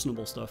the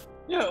personable stuff.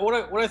 Yeah,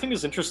 what I think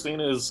is interesting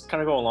is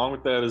kind of go along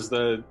with that is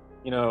that,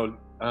 you know,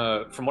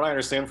 from what I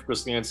understand from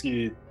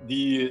Kostanski,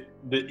 the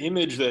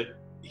image that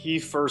he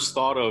first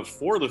thought of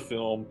for the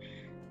film,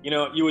 you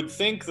know, you would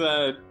think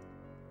that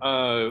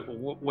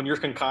when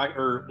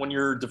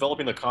you're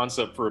developing the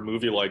concept for a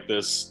movie like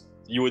this,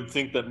 you would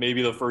think that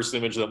maybe the first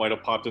image that might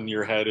have popped into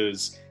your head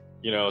is,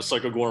 you know,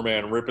 Psycho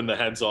Goreman ripping the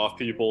heads off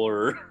people,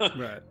 or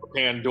right.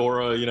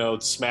 Pandora, you know,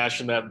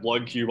 smashing that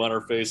blood cube on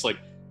her face. Like,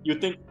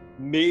 you'd think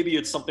maybe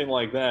it's something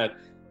like that.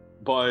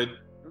 But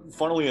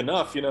funnily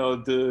enough, you know,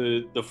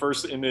 the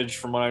first image,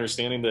 from my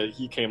understanding, that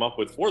he came up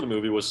with for the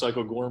movie was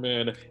Psycho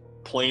Goreman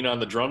playing on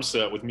the drum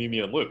set with Mimi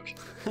and Luke,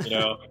 you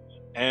know.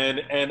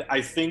 and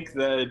I think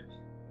that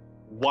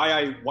why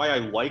I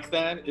like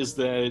that is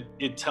that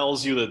it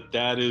tells you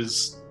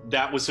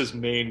that was his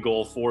main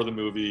goal for the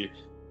movie,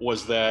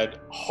 was that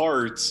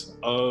heart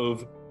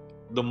of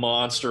the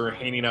monster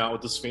hanging out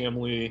with his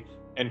family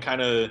and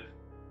kind of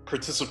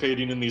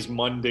participating in these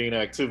mundane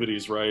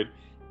activities, right?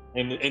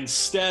 And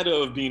instead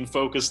of being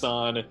focused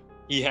on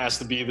he has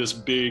to be this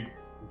big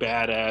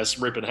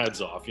badass ripping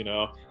heads off, you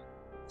know?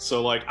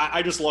 So like,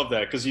 I just love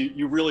that, because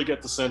you really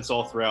get the sense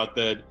all throughout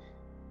that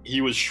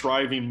he was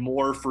striving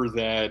more for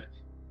that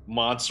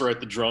monster at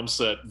the drum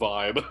set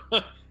vibe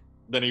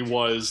than he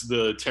was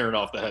the tearing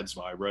off the heads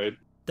vibe, right?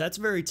 That's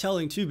very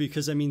telling too,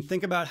 because I mean,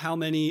 think about how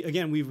many,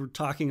 again, we were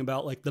talking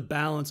about like the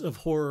balance of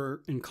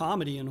horror and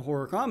comedy,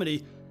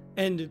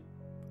 and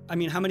I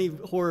mean, how many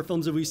horror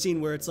films have we seen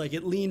where it's like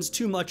it leans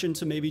too much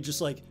into maybe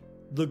just like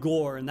the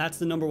gore, and that's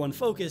the number one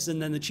focus,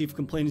 and then the chief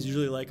complaint is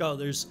usually like, oh,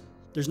 there's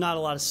not a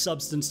lot of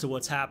substance to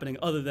what's happening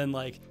other than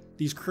like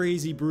these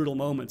crazy brutal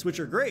moments, which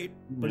are great,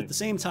 but at the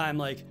same time,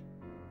 like,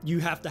 you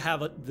have to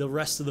have the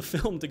rest of the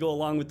film to go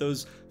along with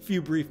those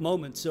few brief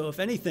moments. So if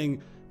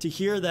anything, to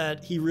hear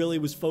that he really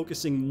was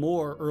focusing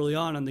more early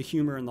on the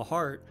humor and the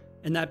heart,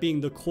 and that being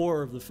the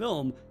core of the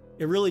film,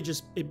 it really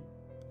just, it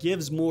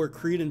gives more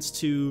credence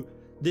to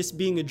this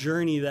being a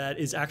journey that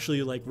is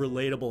actually like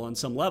relatable on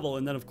some level.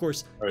 And then of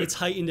course, right, it's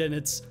heightened and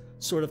it's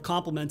sort of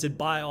complemented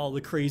by all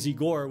the crazy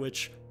gore,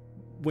 which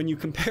when you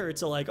compare it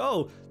to like,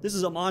 oh, this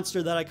is a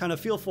monster that I kind of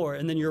feel for,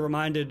 and then you're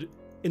reminded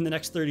in the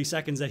next 30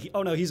 seconds that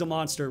he's a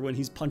monster when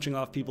he's punching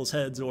off people's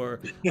heads or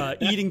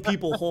eating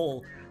people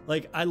whole.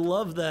 Like, I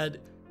love that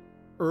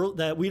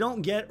that we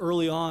don't get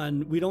early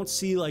on, we don't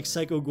see like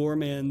Psycho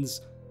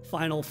Goreman's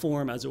final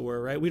form, as it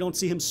were, right? We don't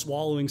see him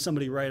swallowing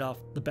somebody right off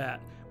the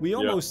bat. We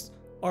almost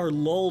are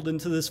lulled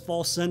into this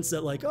false sense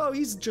that like, oh,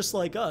 he's just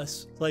like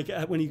us. Like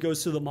when he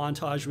goes through the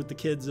montage with the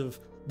kids of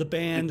the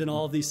band and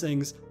all of these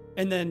things.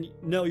 And then,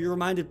 no, you're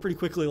reminded pretty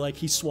quickly, like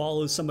he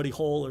swallows somebody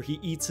whole or he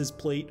eats his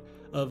plate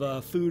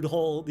of food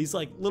whole. These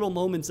like little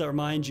moments that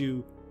remind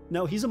you,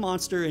 no, he's a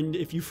monster, and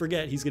if you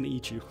forget, he's going to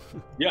eat you.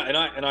 Yeah,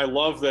 and I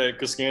love that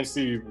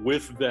Kostanski,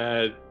 with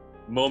that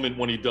moment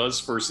when he does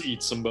first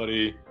eat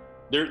somebody,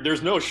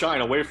 there's no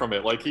shying away from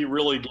it. Like, he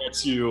really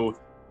gets you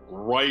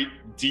right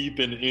deep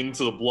and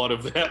into the blood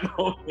of that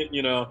moment,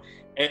 you know?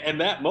 And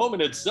that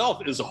moment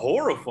itself is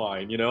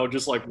horrifying, you know?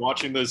 Just like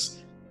watching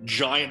this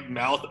giant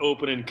mouth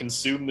open and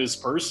consume this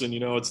person, you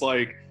know? It's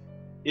like,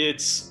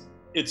 it's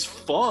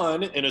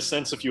fun in a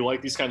sense if you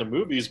like these kind of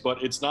movies,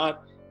 but it's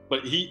not.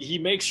 But he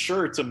makes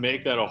sure to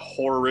make that a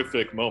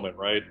horrific moment,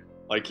 right?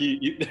 Like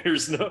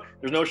there's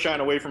no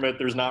shying away from it.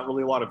 There's not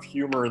really a lot of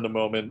humor in the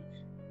moment.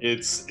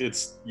 It's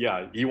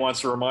he wants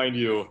to remind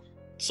you,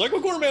 Psycho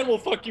Goreman will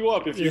fuck you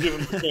up if you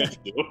give him the chance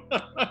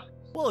to.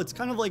 Well, it's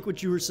kind of like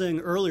what you were saying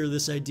earlier,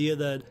 this idea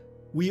that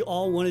we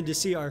all wanted to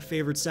see our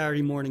favorite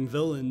Saturday morning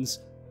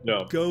villains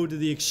go to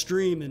the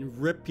extreme and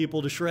rip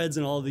people to shreds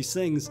and all of these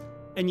things.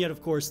 And yet,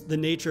 of course, the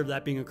nature of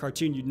that being a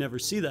cartoon, you'd never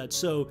see that.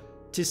 So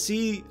to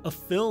see a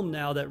film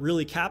now that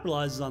really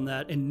capitalizes on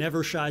that and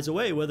never shies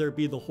away, whether it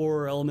be the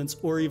horror elements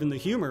or even the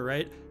humor,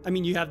 right? I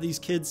mean, you have these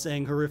kids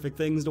saying horrific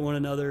things to one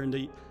another and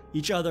to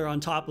each other on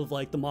top of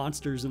like the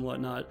monsters and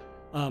whatnot.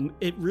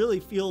 It really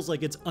feels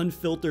like it's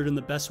unfiltered in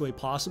the best way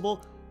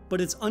possible,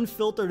 but it's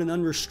unfiltered and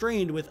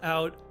unrestrained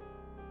without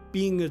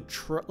being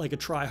like a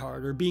try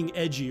hard or being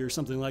edgy or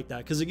something like that.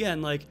 Because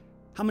again, like,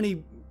 how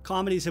many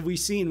comedies have we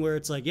seen where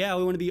it's like, yeah,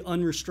 we want to be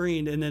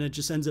unrestrained, and then it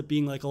just ends up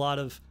being like a lot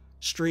of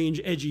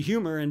strange, edgy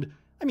humor? And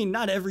I mean,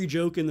 not every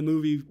joke in the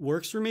movie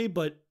works for me,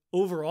 but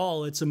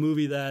overall, it's a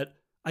movie that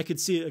I could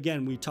see.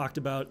 Again, we talked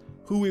about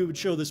who we would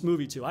show this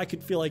movie to. I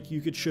could feel like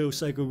you could show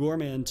Psycho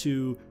Goreman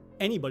to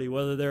anybody,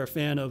 whether they're a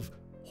fan of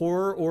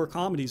horror or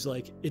comedies.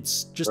 Like,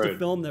 it's just a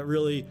film that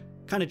really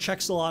kind of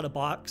checks a lot of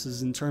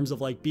boxes in terms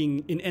of like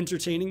being an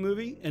entertaining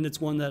movie, and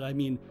it's one that, I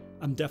mean,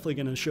 I'm definitely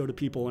going to show to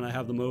people when I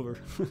have them over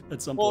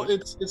at some point. Well,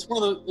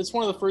 it's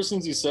one of the first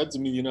things he said to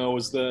me, you know,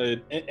 was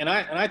that, and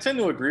I tend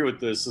to agree with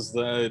this, is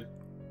that,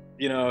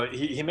 you know,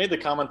 he made the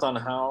comment on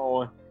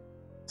how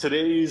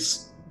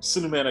today's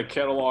cinematic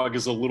catalog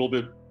is a little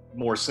bit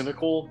more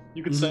cynical,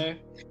 you could say,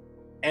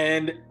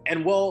 and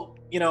well,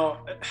 you know,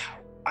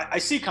 I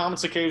see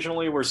comments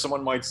occasionally where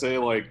someone might say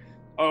like,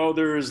 oh,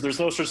 there's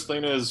no such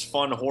thing as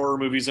fun horror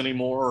movies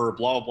anymore, or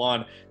blah, blah, blah.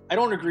 And I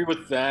don't agree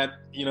with that.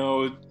 You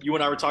know, you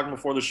and I were talking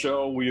before the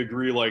show, we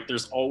agree, like,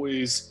 there's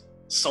always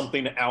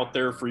something out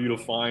there for you to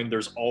find.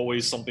 There's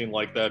always something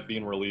like that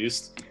being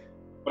released.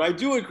 But I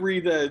do agree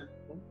that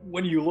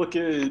when you look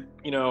at,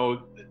 you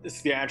know, the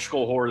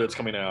theatrical horror that's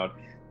coming out,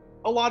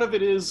 a lot of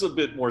it is a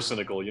bit more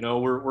cynical. You know,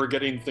 we're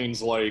getting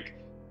things like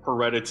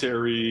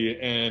Hereditary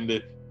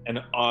and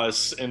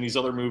Us and these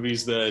other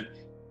movies that,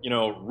 you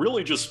know,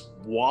 really just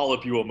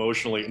wallop you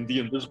emotionally. And The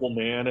Invisible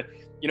Man,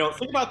 you know,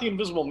 think about The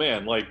Invisible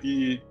Man. Like,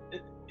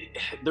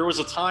 there was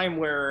a time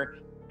where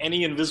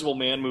any Invisible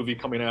Man movie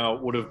coming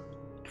out would have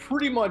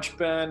pretty much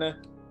been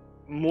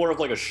more of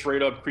like a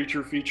straight up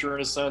creature feature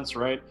in a sense,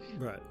 right?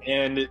 Right.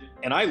 And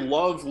I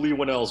love Lee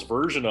Winnell's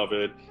version of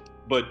it,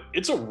 but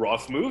it's a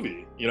rough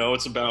movie. You know,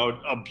 it's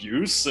about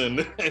abuse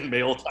and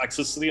male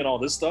toxicity and all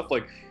this stuff.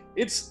 Like,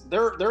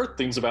 there are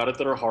things about it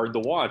that are hard to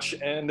watch.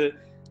 And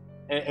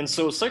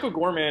so Psycho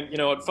Goreman, you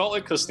know, it felt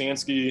like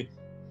Kostanski,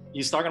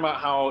 he's talking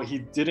about how he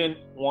didn't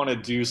want to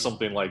do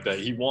something like that.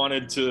 He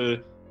wanted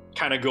to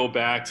kind of go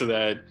back to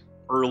that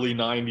early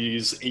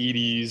 90s,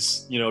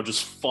 80s, you know,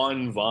 just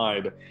fun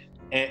vibe.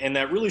 And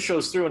that really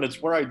shows through. And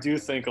it's where I do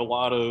think a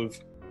lot of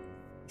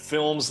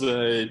films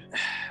where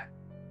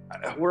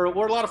a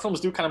lot of films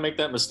do kind of make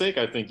that mistake,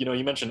 I think. You know,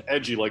 you mentioned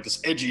edgy, like this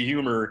edgy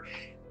humor.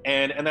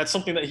 And that's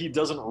something that he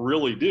doesn't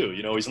really do.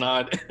 You know, he's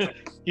not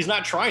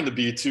trying to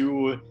be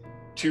too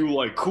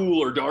like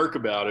cool or dark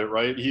about it,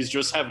 right? He's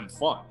just having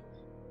fun.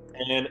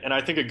 And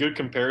I think a good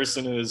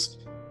comparison is,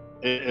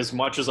 as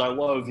much as I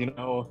love, you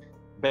know,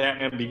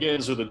 Batman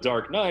Begins or The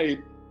Dark Knight,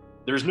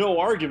 there's no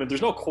argument,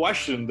 there's no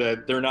question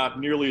that they're not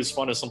nearly as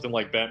fun as something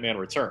like Batman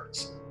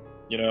Returns,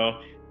 you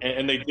know?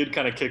 And they did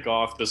kind of kick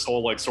off this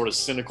whole like sort of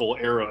cynical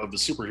era of the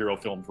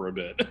superhero film for a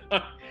bit.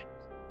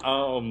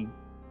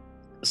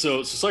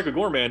 So Psycho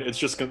Goreman, it's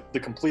just the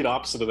complete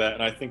opposite of that.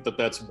 And I think that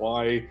that's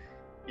why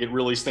it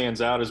really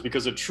stands out, is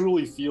because it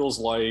truly feels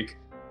like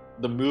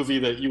the movie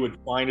that you would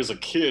find as a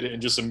kid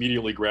and just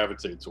immediately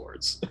gravitate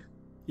towards.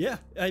 Yeah,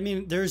 I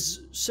mean,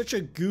 there's such a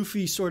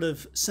goofy sort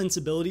of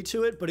sensibility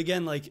to it, but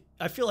again, like,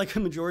 I feel like a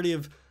majority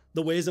of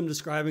the ways I'm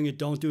describing it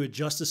don't do it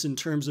justice in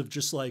terms of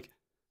just like,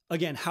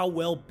 again, how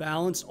well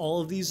balanced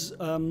all of these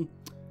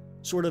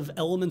sort of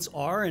elements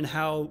are, and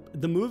how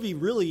the movie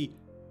really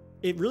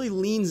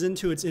leans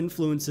into its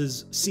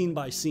influences scene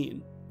by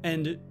scene,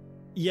 and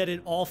yet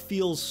it all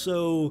feels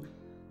so,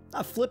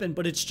 not flippant,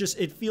 but it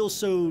feels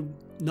so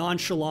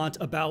nonchalant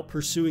about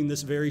pursuing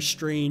this very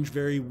strange,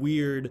 very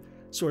weird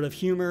sort of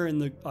humor,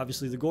 and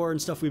obviously the gore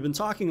and stuff we've been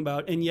talking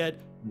about, and yet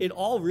it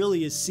all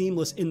really is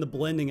seamless in the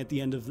blending at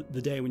the end of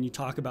the day when you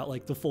talk about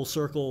like the full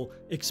circle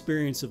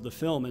experience of the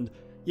film. And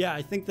yeah,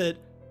 I think that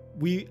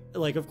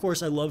of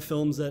course I love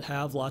films that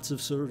have lots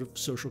of sort of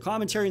social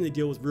commentary and they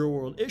deal with real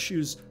world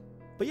issues,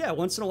 but yeah,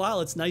 once in a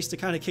while it's nice to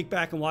kind of kick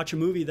back and watch a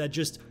movie that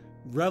just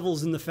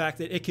revels in the fact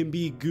that it can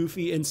be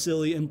goofy and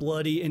silly and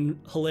bloody and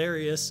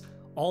hilarious,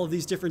 all of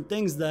these different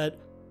things that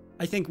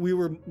I think we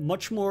were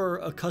much more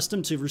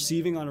accustomed to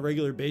receiving on a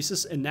regular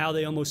basis, and now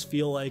they almost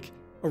feel like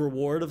a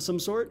reward of some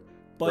sort.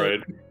 But right.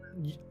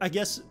 I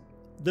guess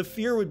the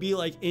fear would be,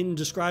 like, in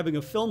describing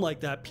a film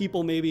like that,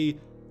 people maybe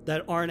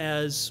that aren't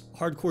as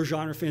hardcore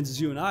genre fans as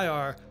you and I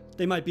are,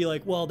 they might be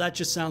like, well, that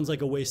just sounds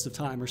like a waste of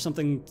time or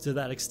something to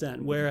that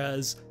extent.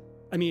 Whereas,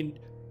 I mean,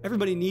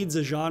 everybody needs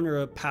a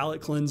genre palate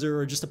cleanser,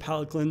 or just a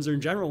palate cleanser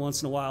in general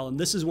once in a while. And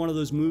this is one of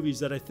those movies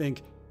that I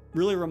think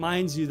really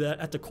reminds you that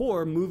at the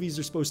core, movies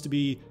are supposed to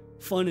be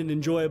fun and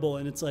enjoyable.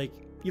 And it's like,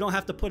 you don't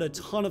have to put a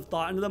ton of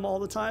thought into them all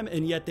the time,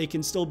 and yet they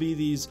can still be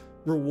these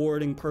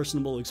rewarding,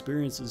 personable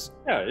experiences.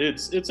 Yeah,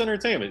 it's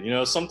entertainment. You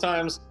know,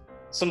 sometimes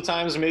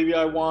maybe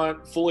I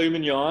want filet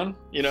mignon,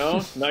 you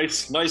know,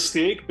 nice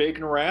steak,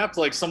 bacon wrapped.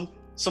 Like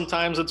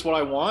sometimes it's what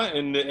I want,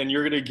 and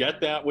you're gonna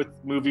get that with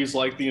movies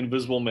like The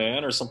Invisible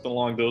Man or something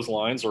along those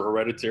lines, or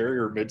Hereditary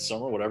or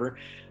Midsummer, whatever.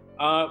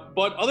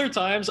 But other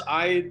times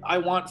I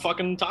want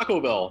fucking Taco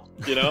Bell,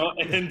 you know,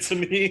 and to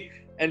me,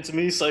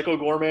 Psycho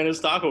Goreman is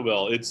Taco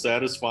Bell. It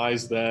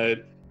satisfies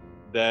that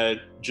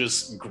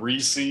just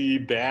greasy,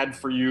 bad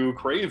for you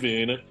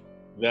craving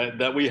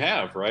that we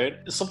have, right?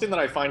 Something that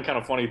I find kind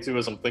of funny too,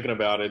 as I'm thinking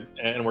about it,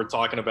 and we're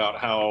talking about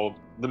how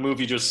the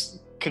movie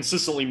just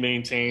consistently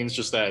maintains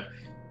just that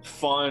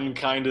fun,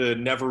 kind of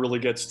never really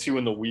gets too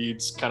in the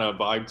weeds kind of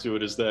vibe to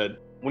it, is that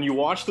when you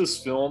watch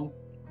this film,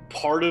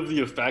 part of the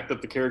effect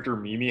that the character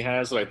Mimi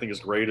has that I think is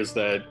great is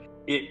that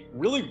it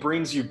really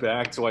brings you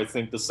back to, I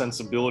think, the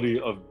sensibility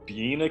of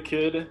being a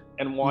kid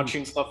and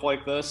watching stuff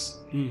like this.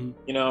 You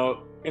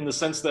know, in the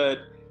sense that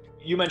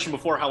you mentioned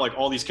before how like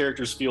all these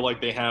characters feel like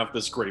they have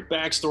this great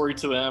backstory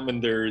to them,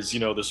 and there's, you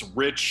know, this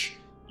rich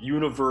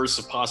universe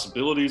of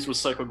possibilities with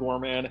Psycho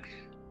Goreman.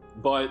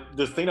 But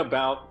the thing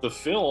about the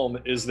film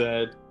is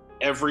that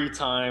every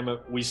time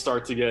we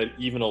start to get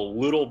even a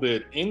little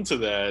bit into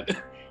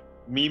that,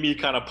 Mimi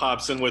kind of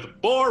pops in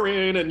with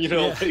boring, and, you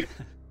know, like,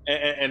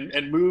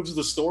 and moves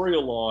the story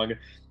along.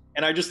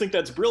 And I just think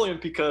that's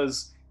brilliant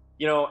because,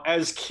 you know,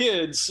 as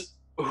kids,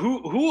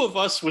 who of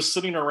us was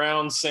sitting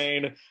around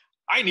saying,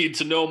 I need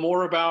to know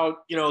more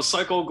about, you know,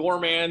 Psycho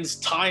Goreman's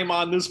time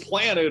on this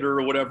planet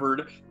or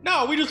whatever.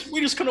 No, we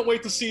just couldn't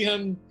wait to see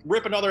him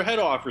rip another head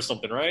off or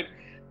something, right?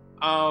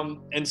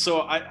 And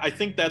so I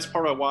think that's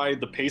part of why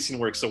the pacing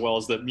works so well,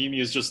 is that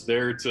Mimi is just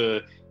there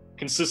to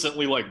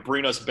consistently like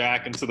bring us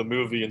back into the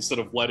movie instead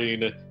of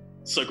letting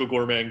Psycho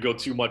Goreman go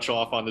too much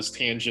off on this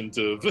tangent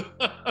of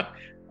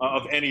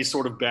of any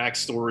sort of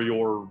backstory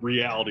or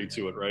reality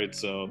to it, right?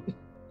 So,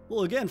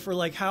 well, again, for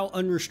like how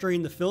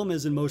unrestrained the film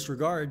is in most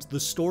regards, the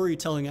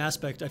storytelling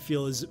aspect I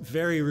feel is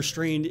very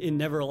restrained in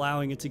never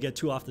allowing it to get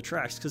too off the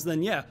tracks. Because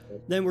then,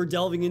 then we're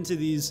delving into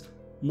these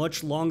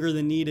much longer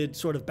than needed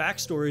sort of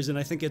backstories, and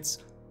I think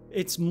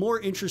it's more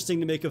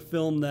interesting to make a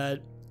film that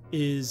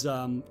is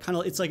kind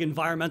of, it's like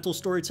environmental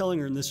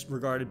storytelling, or in this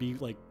regard it'd be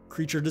like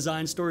creature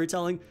design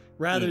storytelling,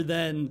 rather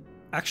than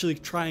actually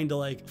trying to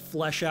like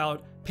flesh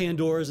out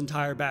Pandora's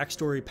entire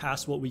backstory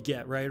past what we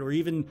get, right? Or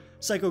even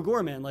Psycho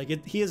Goreman,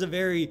 like he has a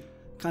very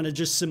kind of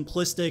just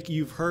simplistic,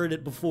 you've heard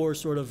it before,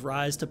 sort of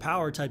rise to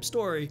power type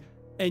story,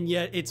 and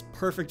yet it's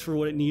perfect for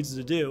what it needs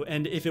to do.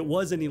 And if it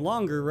was any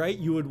longer, right,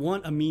 you would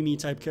want a Mimi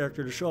type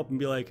character to show up and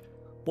be like,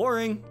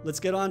 boring, let's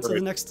get on to the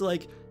next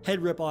like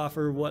head rip off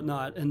or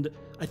whatnot. And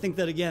I think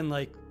that, again,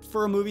 like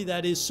for a movie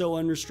that is so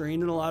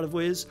unrestrained in a lot of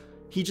ways,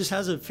 he just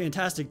has a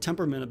fantastic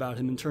temperament about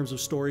him in terms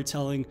of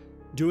storytelling,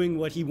 doing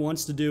what he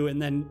wants to do,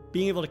 and then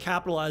being able to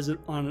capitalize it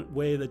on a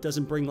way that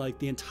doesn't bring like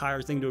the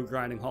entire thing to a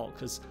grinding halt.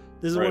 Because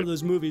this is one of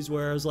those movies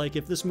where I was like,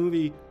 if this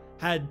movie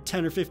had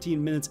 10 or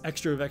 15 minutes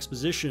extra of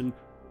exposition,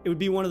 it would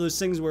be one of those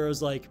things where I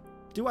was like,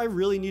 do I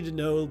really need to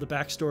know the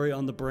backstory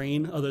on the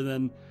brain other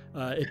than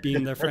it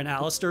being their friend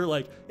Alistair?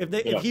 Like,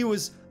 if he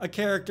was a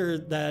character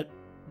that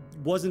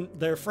wasn't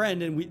their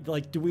friend, and we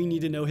like, do we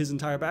need to know his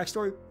entire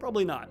backstory?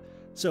 Probably not.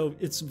 So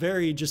it's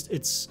very just,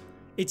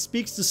 it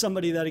speaks to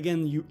somebody that,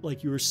 again, you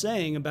were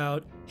saying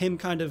about him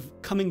kind of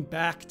coming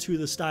back to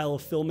the style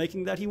of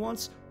filmmaking that he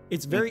wants.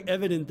 It's very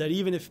evident that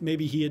even if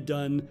maybe he had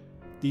done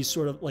these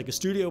sort of like a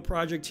studio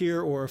project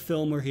here, or a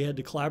film where he had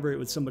to collaborate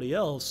with somebody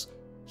else,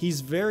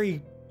 he's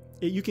very,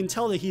 you can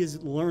tell that he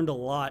has learned a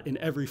lot in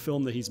every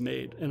film that he's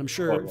made. And I'm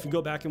sure if you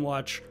go back and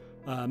watch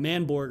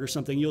Manborg or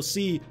something, you'll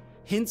see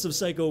hints of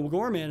Psycho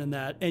Goreman in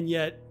that, and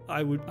yet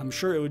I'm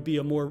sure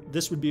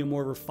this would be a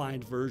more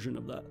refined version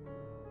of that.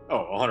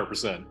 Oh,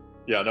 100%.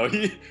 Yeah, no,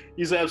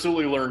 he's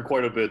absolutely learned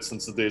quite a bit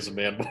since the days of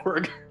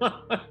Manborg.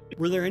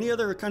 Were there any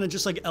other kind of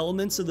just like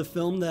elements of the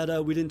film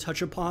that we didn't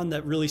touch upon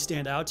that really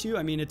stand out to you?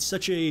 I mean, it's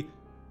such a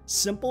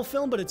simple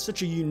film, but it's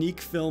such a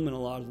unique film in a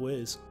lot of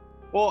ways.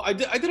 Well, I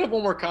did have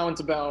one more comment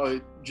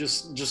about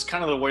just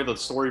kind of the way the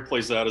story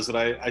plays out, is that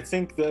I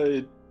think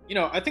that, you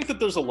know, I think that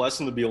there's a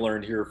lesson to be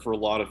learned here for a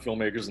lot of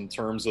filmmakers in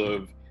terms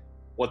of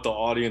what the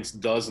audience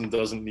does and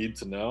doesn't need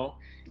to know.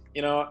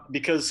 You know,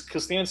 because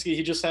Kostanski,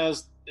 he just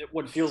has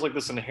what feels like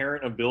this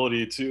inherent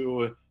ability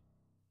to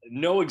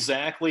know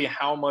exactly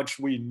how much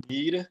we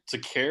need to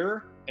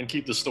care and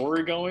keep the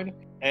story going,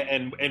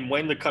 and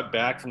when to cut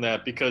back from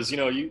that. Because, you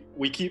know,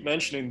 we keep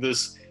mentioning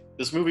this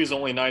movie is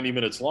only 90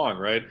 minutes long,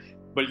 right?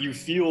 But you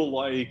feel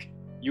like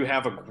you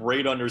have a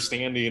great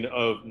understanding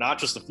of not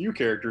just a few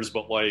characters,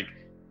 but like,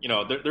 you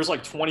know, there's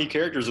like 20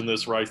 characters in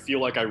this where I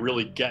feel like I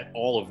really get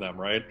all of them,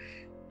 right?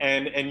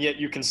 And yet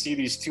you can see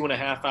these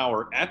 2.5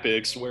 hour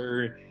epics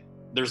where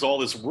there's all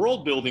this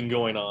world building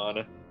going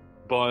on,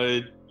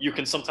 but you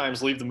can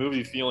sometimes leave the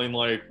movie feeling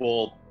like,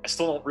 well, I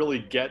still don't really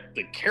get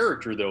the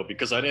character though,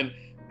 because I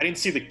didn't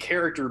see the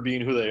character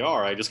being who they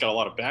are. I just got a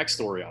lot of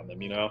backstory on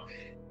them, you know?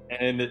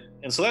 And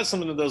so that's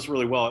something that does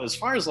really well. As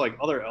far as like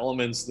other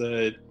elements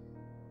that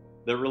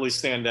really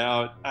stand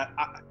out,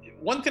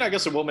 one thing I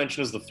guess I will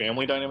mention is the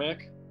family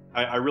dynamic.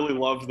 I really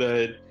love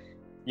that,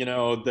 you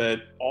know, that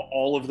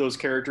all of those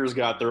characters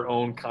got their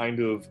own kind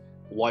of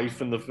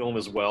life in the film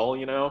as well,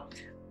 you know?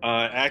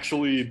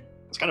 Actually,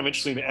 it's kind of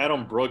interesting.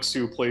 Adam Brooks,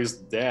 who plays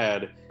the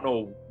dad, I don't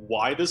know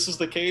why this is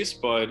the case,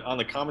 but on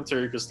the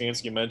commentary,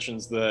 Kostanski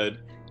mentions that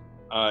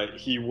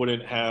he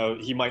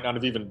might not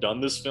have even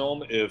done this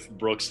film if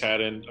Brooks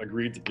hadn't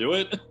agreed to do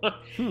it.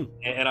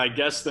 And I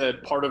guess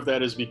that part of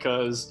that is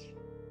because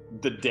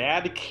the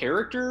dad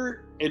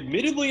character,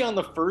 admittedly on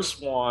the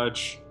first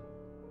watch,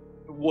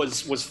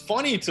 was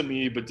funny to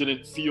me, but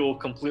didn't feel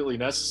completely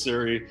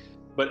necessary.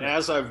 But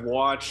as I've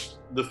watched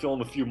the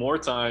film a few more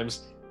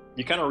times,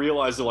 you kind of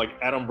realize that like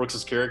Adam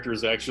Brooks's character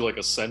is actually like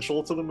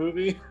essential to the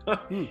movie.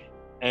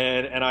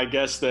 And I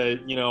guess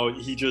that, you know,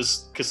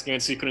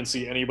 Kostanski couldn't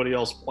see anybody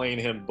else playing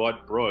him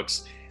but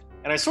Brooks.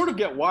 And I sort of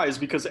get why, is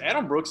because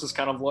Adam Brooks is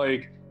kind of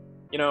like,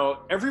 you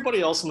know, everybody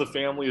else in the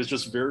family is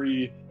just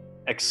very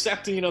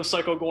accepting of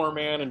Psycho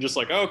Goreman and just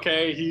like,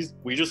 okay,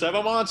 we just have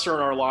a monster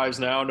in our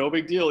lives now, no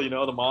big deal. You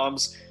know, the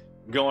mom's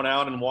going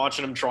out and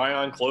watching him try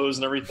on clothes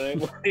and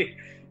everything.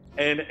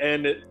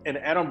 and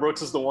Adam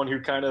Brooks is the one who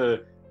kind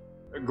of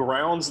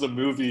grounds the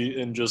movie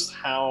in just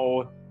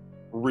how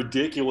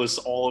ridiculous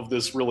all of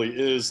this really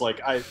is. Like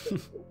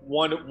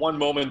one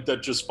moment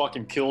that just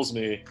fucking kills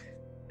me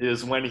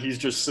is when he's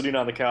just sitting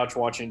on the couch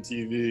watching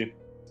TV,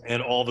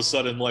 and all of a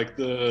sudden like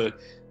the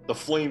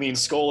flaming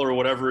skull or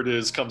whatever it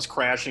is comes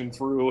crashing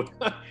through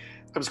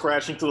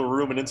the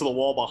room and into the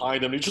wall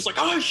behind him. He's just like,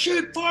 oh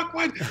shit, fuck,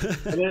 what?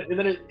 and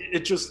then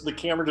it just, the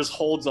camera just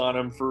holds on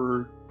him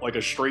for like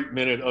a straight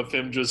minute of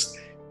him just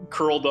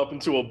curled up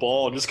into a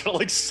ball and just kind of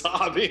like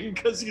sobbing,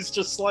 because he's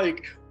just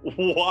like,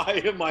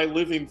 why am I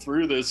living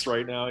through this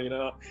right now, you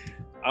know?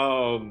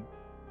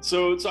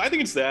 So I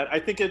think it's that. I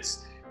think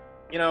it's,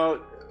 you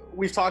know,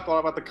 we've talked a lot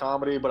about the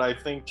comedy, but I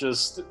think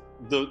just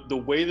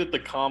the way that the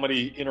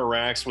comedy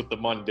interacts with the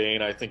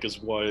mundane, I think is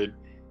what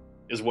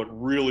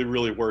really,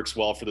 really works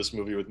well for this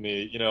movie with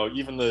me. You know,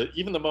 even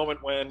the moment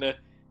when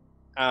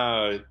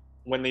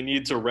they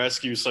need to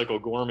rescue Psycho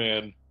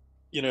Goreman,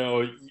 you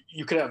know,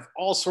 you could have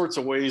all sorts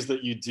of ways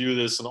that you do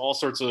this and all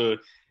sorts of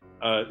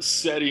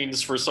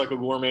settings for Psycho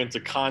Goreman to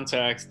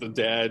contact the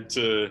dad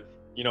to,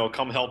 you know,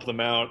 come help them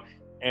out.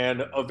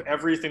 And of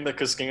everything that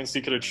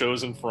Kostanski could have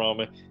chosen from,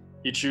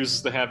 he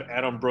chooses to have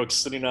Adam Brooks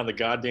sitting on the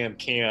goddamn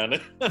can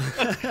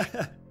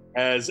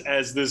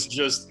as this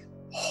just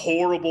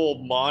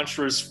horrible,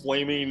 monstrous,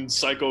 flaming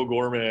Psycho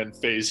Goreman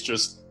face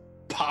just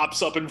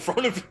pops up in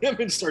front of him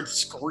and starts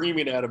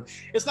screaming at him.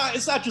 It's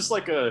not just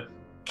like a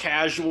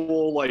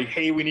casual like,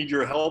 hey, we need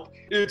your help.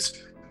 It's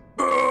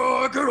get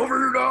over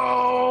here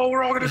now,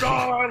 we're all gonna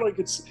die. Like,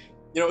 it's,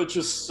 you know, it's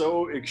just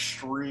so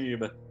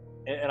extreme,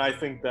 and I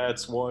think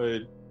that's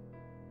a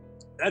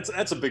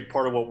big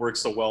part of what works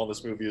so well in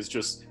this movie, is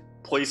just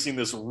placing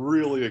this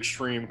really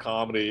extreme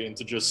comedy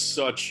into just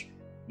such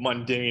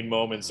mundane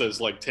moments as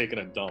like taking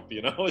a dump,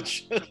 you know? It's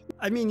just...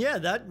 I mean, yeah,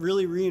 that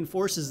really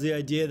reinforces the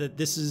idea that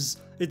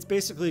it's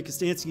basically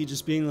Kostanski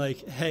just being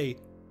like, hey,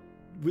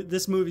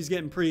 this movie's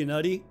getting pretty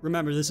nutty.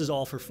 Remember, this is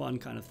all for fun,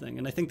 kind of thing.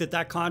 And I think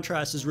that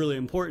contrast is really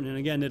important. And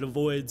again, it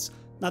avoids,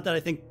 not that I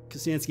think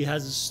Kostanski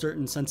has a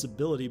certain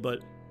sensibility, but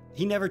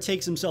he never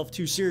takes himself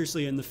too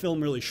seriously, and the film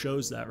really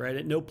shows that, right?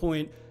 At no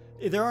point,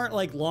 there aren't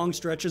like long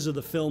stretches of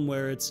the film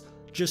where it's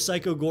just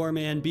Psycho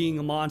Goreman being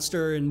a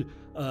monster and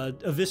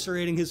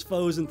eviscerating his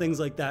foes and things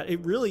like that. It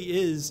really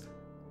is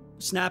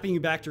snapping you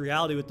back to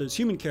reality with those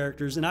human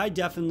characters. And I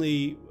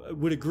definitely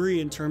would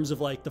agree in terms of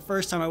like the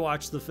first time I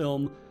watched the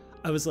film,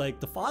 I was like,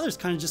 the father's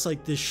kind of just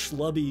like this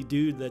schlubby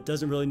dude that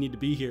doesn't really need to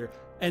be here.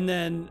 And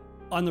then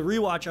on the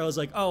rewatch, I was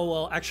like, oh,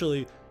 well,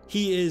 actually,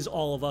 he is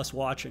all of us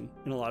watching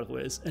in a lot of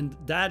ways. And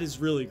that is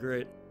really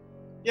great.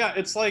 Yeah,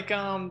 it's like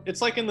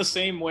in the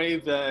same way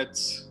that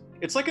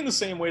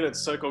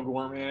Psycho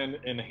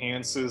Goreman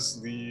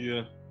enhances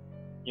the,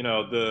 you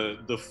know,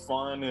 the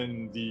fun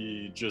and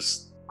the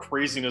just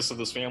craziness of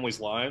this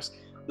family's lives,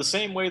 the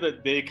same way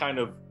that they kind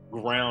of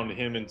ground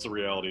him into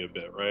reality a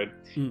bit, right?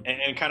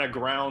 And kind of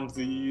ground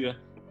the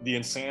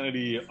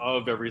insanity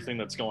of everything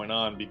that's going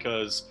on.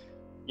 Because,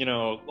 you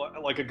know,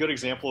 like a good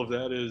example of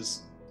that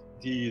is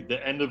the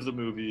end of the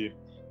movie,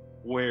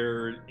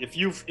 where if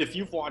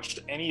you've watched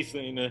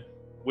anything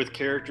with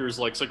characters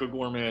like Psycho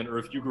Goreman, or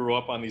if you grew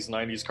up on these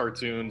 90s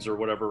cartoons or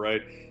whatever,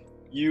 right,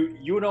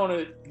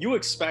 you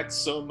expect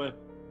some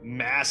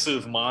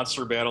massive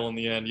monster battle in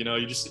the end. You know,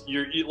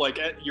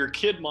 your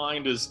kid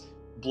mind is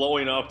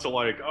blowing up to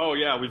like, oh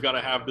yeah, we've got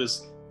to have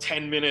this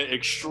 10-minute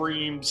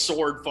extreme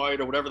sword fight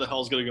or whatever the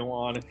hell's going to go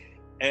on.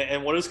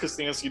 And what does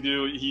Kostanski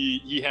do?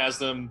 He has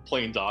them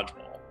playing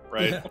dodgeball,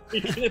 right?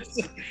 Yeah.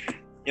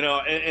 You know,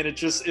 and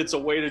it's a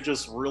way to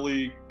just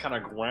really kind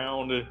of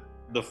ground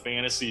the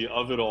fantasy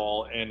of it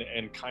all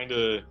and kind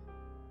of,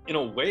 in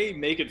a way,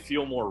 make it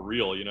feel more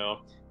real, you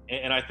know?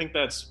 And I think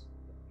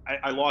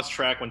I lost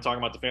track when talking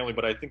about the family,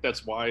 but I think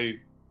that's why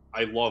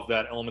I love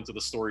that element of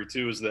the story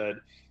too, is that,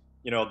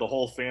 you know, the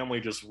whole family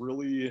just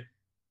really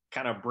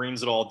kind of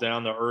brings it all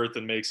down to earth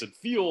and makes it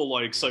feel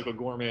like Psycho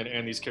Goreman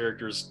and these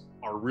characters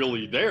are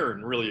really there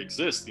and really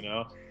exist, you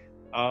know?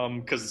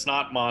 Because it's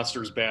not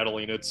monsters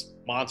battling, it's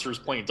monsters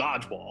playing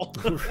dodgeball.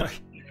 Right.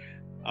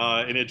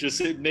 And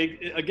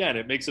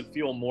it makes it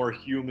feel more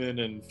human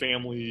and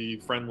family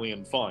friendly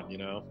and fun, you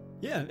know?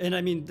 Yeah, and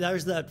I mean,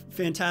 there's that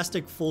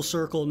fantastic full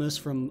circleness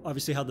from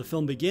obviously how the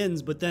film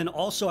begins, but then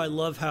also I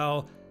love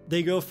how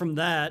they go from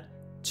that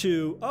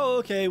to, oh,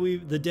 okay,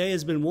 the day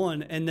has been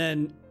won, and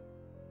then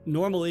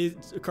normally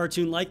a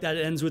cartoon like that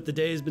ends with the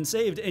day has been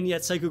saved, and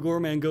yet Psycho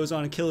Goreman goes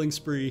on a killing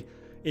spree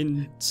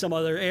in some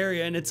other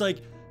area. And it's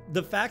like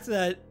the fact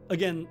that,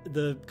 again,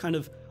 the kind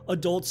of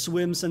Adult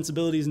Swim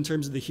sensibilities in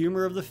terms of the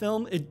humor of the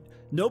film,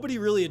 nobody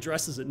really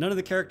addresses it. None of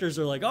the characters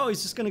are like, oh,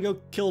 he's just gonna go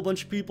kill a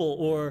bunch of people,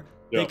 or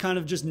they kind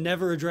of just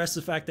never address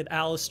the fact that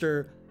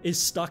Alistair is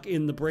stuck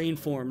in the brain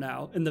form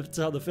now, and that's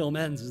how the film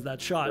ends, is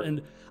that shot.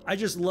 And I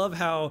just love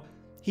how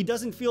he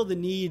doesn't feel the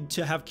need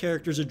to have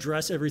characters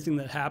address everything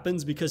that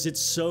happens because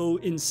it's so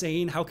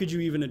insane. How could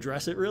you even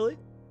address it, really?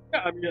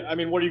 Yeah, I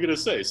mean, what are you gonna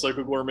say?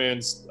 Psycho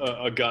Goreman's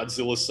a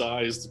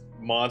Godzilla-sized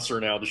monster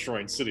now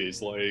destroying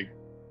cities. Like,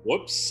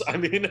 whoops. I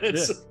mean,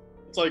 it's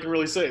all you can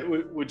really say.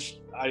 Which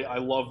I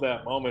love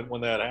that moment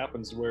when that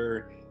happens,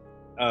 where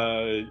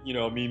you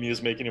know, Mimi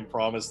is making him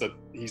promise that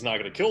he's not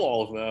gonna kill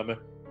all of them,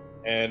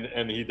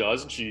 and he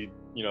does, and she,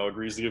 you know,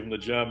 agrees to give him the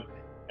gem,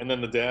 and then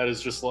the dad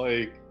is just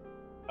like,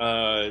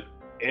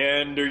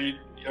 and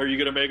are you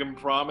gonna make him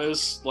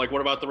promise? Like, what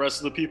about the rest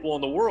of the people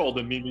in the world?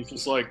 And Mimi's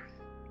just like,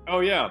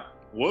 oh yeah,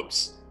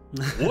 whoops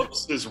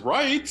is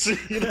right.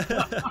 You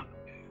know?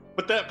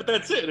 But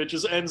that's it. It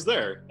just ends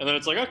there, and then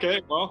it's like,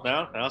 okay, well,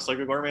 now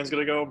Psycho Goreman's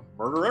gonna go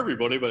murder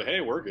everybody, but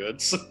hey, we're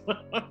good.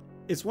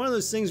 It's one of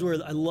those things where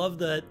I love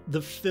that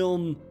the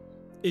film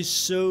is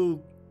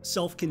so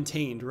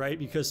self-contained, right?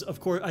 Because of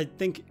course, I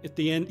think at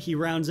the end he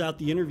rounds out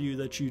the interview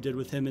that you did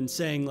with him and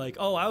saying like,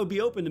 oh, I would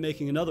be open to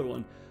making another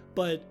one.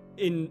 But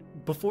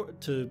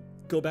to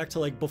go back to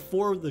like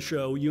before the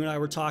show, you and I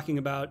were talking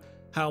about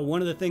how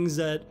one of the things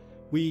that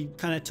we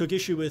kind of took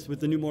issue with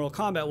the new Mortal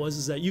Kombat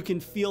is that you can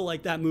feel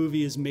like that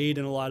movie is made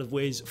in a lot of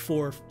ways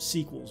for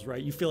sequels,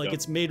 right? You feel like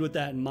it's made with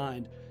that in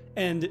mind.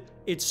 And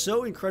it's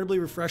so incredibly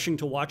refreshing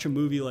to watch a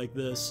movie like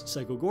this,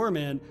 Psycho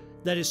Goreman,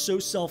 that is so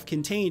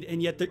self-contained,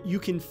 and yet that you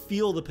can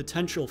feel the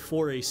potential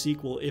for a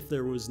sequel if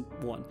there was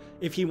one,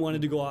 if he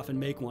wanted to go off and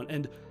make one.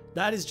 And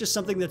that is just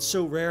something that's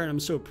so rare, and I'm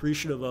so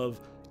appreciative of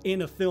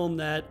in a film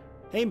that,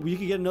 hey, we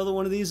could get another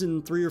one of these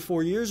in 3 or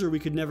 4 years, or we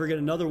could never get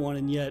another one,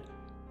 and yet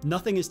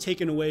nothing is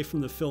taken away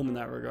from the film in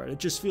that regard. It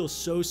just feels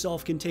so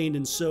self-contained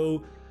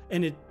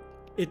and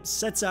it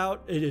sets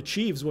out, it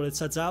achieves what it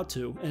sets out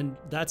to, and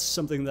that's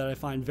something that I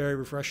find very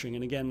refreshing.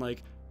 And again,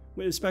 like,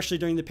 especially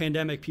during the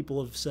pandemic,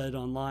 people have said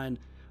online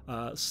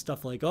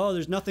stuff like, oh,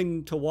 there's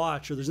nothing to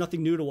watch, or there's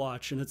nothing new to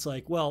watch, and it's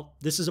like, well,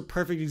 this is a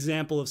perfect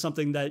example of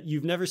something that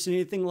you've never seen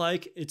anything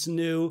like. It's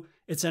new,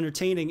 it's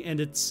entertaining,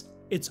 and it's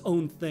its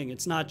own thing.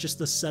 It's not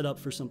just a setup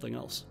for something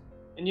else.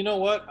 And you know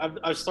what?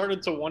 I've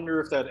started to wonder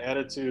if that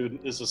attitude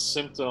is a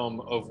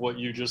symptom of what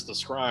you just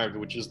described,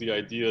 which is the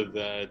idea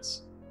that,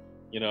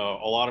 you know,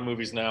 a lot of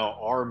movies now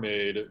are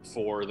made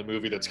for the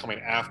movie that's coming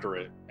after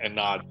it and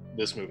not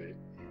this movie.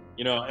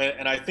 You know,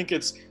 and I think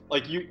it's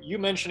like you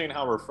mentioning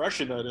how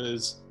refreshing that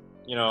is.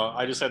 You know,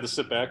 I just had to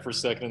sit back for a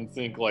second and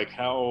think like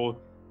how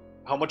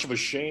much of a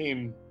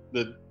shame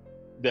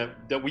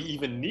that we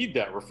even need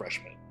that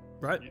refreshment.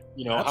 Right.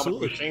 You know, Absolutely.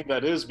 how much of a shame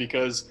that is,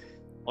 because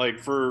like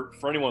for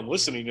anyone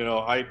listening, you know,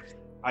 I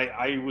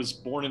was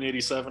born in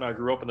 '87. I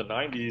grew up in the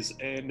 '90s,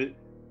 and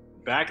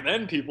back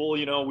then, people,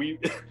 you know,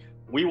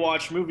 we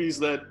watched movies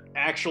that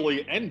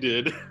actually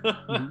ended,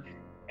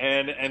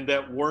 and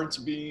that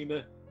weren't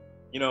being,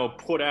 you know,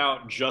 put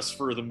out just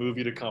for the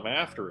movie to come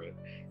after it.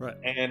 Right.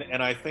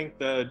 And I think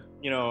that,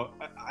 you know,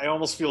 I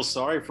almost feel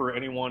sorry for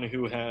anyone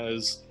who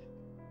has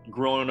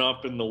grown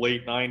up in the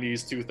late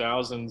 '90s,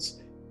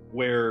 2000s,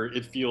 where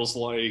it feels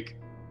like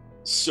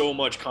so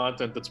much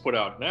content that's put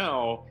out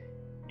now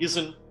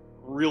isn't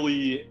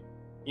really,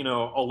 you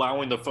know,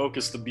 allowing the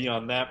focus to be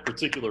on that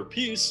particular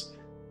piece,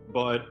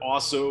 but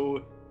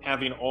also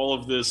having all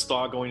of this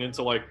thought going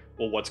into like,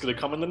 well, what's going to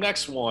come in the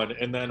next one,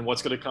 and then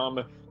what's going to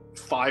come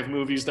 5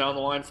 movies down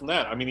the line from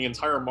that. I mean, the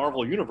entire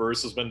Marvel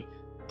universe has been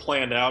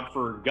planned out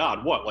for,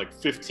 God, what, like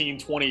 15,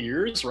 20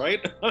 years,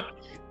 right?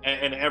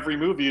 And every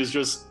movie is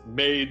just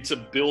made to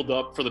build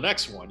up for the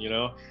next one, you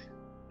know?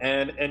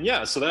 And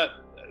yeah, so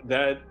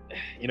that,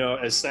 you know,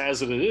 as sad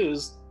as it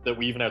is that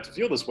we even have to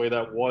feel this way,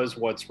 that was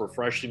what's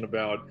refreshing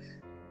about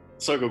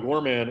Psycho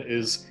Goreman,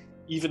 is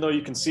even though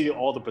you can see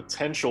all the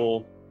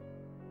potential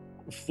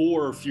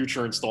for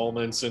future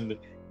installments, and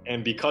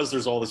because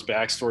there's all this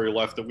backstory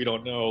left that we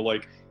don't know,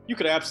 like, you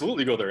could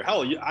absolutely go there.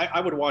 Hell, I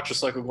would watch a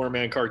Psycho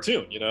Goreman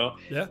cartoon, you know?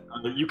 Yeah.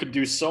 You could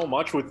do so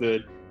much with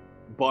it,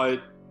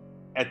 but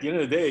at the end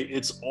of the day,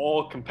 it's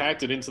all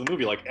compacted into the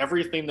movie. Like,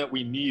 everything that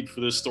we need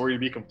for this story to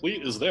be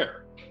complete is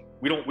there.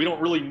 We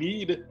don't really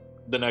need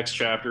the next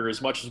chapter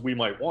as much as we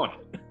might want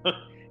it.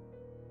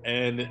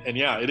 and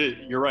yeah,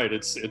 you're right.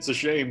 It's a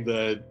shame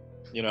that,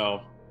 you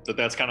know,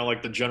 that's kind of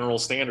like the general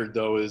standard,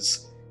 though,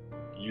 is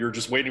you're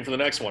just waiting for the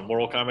next one.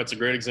 Mortal Kombat's a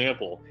great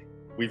example.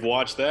 We've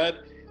watched that.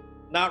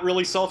 Not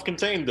really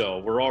self-contained, though.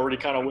 We're already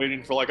kind of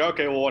waiting for like,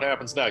 okay, well, what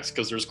happens next?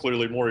 Because there's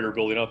clearly more you're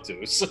building up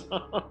to.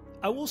 So.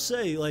 I will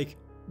say, like,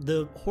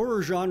 the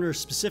horror genre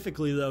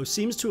specifically, though,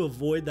 seems to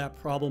avoid that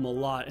problem a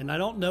lot. And I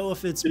don't know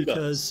if it's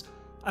because...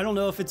 I don't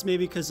know if it's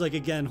maybe because, like,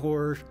 again,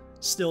 horror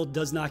still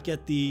does not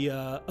get the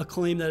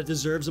acclaim that it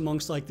deserves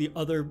amongst, like, the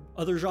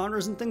other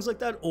genres and things like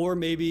that, or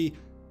maybe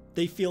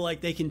they feel like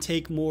they can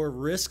take more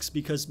risks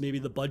because maybe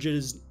the budget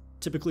is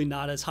typically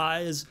not as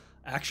high as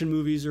action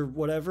movies or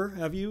whatever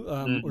have you,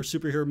 or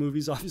superhero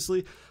movies,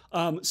 obviously.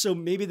 So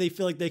maybe they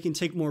feel like they can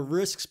take more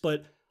risks,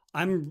 but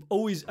I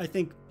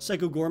think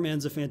Psycho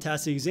Goreman's a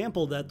fantastic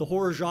example that the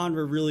horror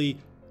genre really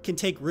can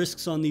take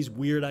risks on these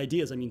weird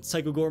ideas. I mean,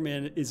 Psycho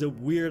Goreman is a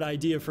weird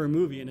idea for a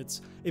movie,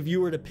 and if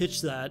you were to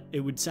pitch that, it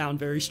would sound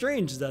very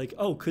strange. That like,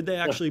 oh, could they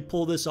actually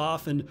pull this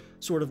off and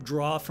sort of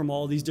draw from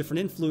all these different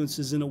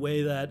influences in a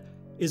way that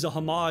is a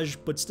homage,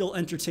 but still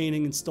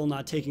entertaining and still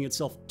not taking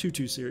itself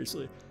too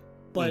seriously.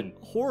 But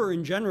horror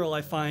in general,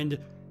 I find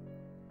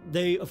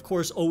they, of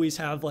course, always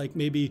have like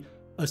maybe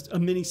a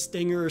mini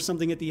stinger or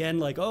something at the end,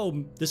 like,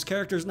 oh, this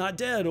character's not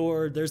dead,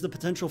 or there's the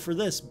potential for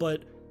this.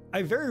 But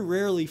I very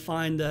rarely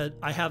find that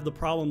I have the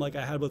problem like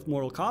I had with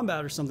Mortal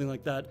Kombat or something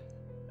like that,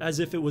 as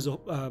if it was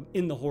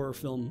in the horror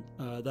film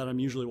that I'm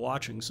usually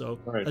watching. So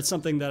that's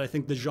something that I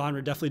think the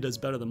genre definitely does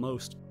better than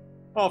most.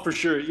 Oh, for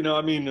sure. You know,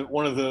 I mean,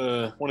 one of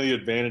the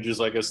advantages,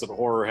 I guess, that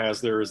horror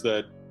has there is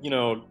that, you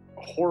know,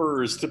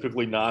 horror is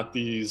typically not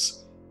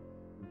these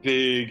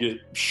big,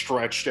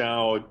 stretched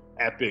out,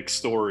 epic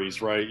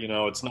stories, right? You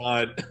know, it's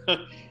not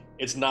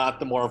it's not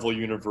the Marvel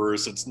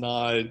universe. It's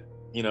not,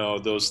 you know,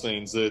 those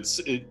things.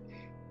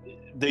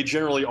 They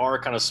generally are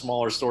kind of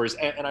smaller stories.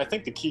 And I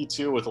think the key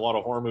too with a lot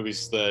of horror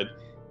movies is that,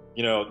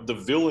 you know, the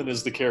villain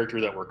is the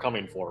character that we're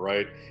coming for,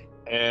 right?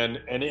 And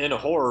in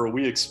horror,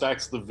 we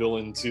expect the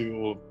villain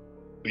to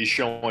be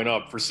showing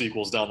up for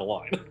sequels down the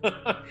line.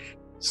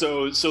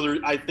 so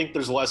I think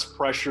there's less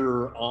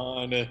pressure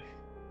on,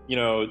 you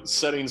know,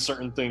 setting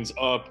certain things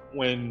up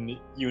when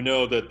you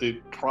know that the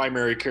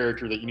primary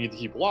character that you need to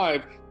keep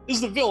alive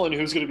is the villain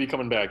who's going to be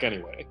coming back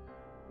anyway.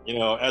 You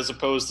know, as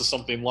opposed to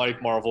something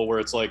like Marvel where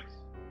it's like,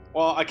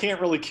 well, I can't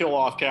really kill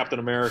off Captain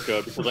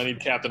America because I need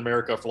Captain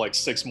America for like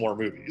 6 more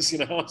movies,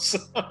 you know? So,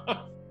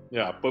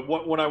 yeah, but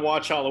when I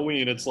watch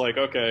Halloween, it's like,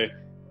 okay,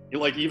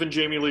 like even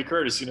Jamie Lee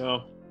Curtis, you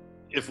know,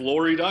 if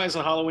Laurie dies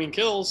and Halloween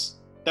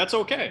Kills, that's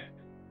okay.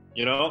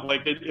 You know,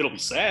 like it'll be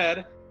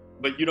sad,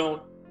 but you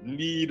don't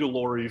need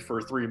Laurie for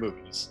 3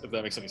 movies, if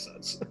that makes any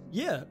sense.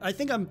 Yeah, I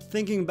think I'm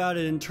thinking about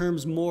it in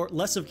terms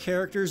less of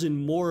characters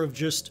and more of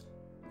just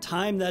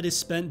time that is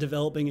spent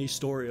developing a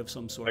story of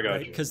some sort,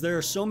 right? Because there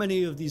are so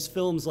many of these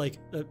films, like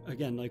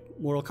again, like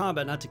Mortal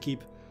Kombat, not to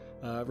keep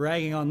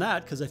ragging on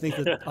that, because I think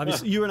that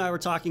obviously you and I were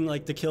talking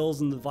like the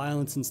kills and the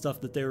violence and stuff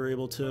that they were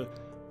able to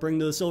bring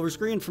to the silver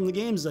screen from the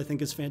games, I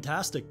think is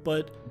fantastic.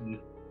 But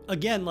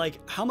again, like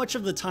how much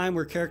of the time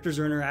where characters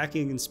are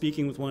interacting and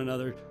speaking with one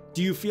another,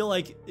 do you feel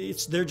like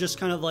they're just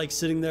kind of like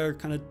sitting there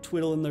kind of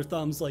twiddling their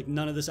thumbs, like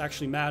none of this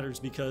actually matters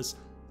because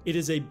it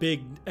is a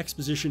big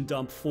exposition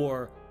dump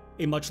for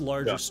a much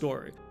larger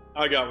story?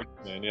 I got what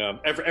you're saying, yeah.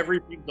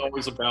 Everything's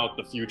always about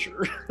the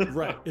future.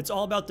 Right. It's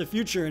all about the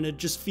future, and it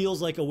just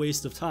feels like a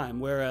waste of time.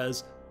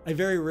 Whereas I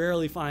very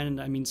rarely find,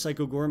 I mean,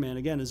 Psycho Goreman,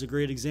 again, is a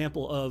great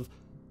example of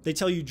they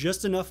tell you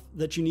just enough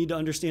that you need to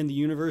understand the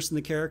universe and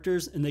the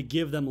characters, and they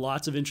give them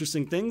lots of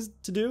interesting things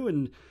to do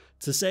and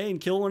to say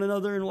and kill one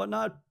another and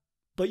whatnot.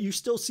 But you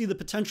still see the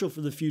potential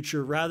for the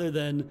future rather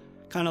than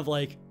kind of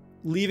like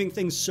leaving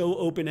things so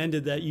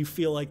open-ended that you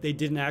feel like they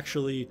didn't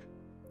actually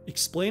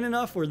explain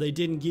enough, or they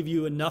didn't give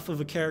you enough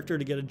of a character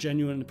to get a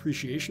genuine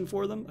appreciation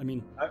for them. I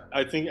mean,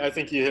 I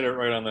think you hit it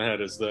right on the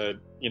head. Is that,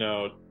 you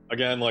know,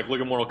 again, like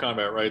look at Mortal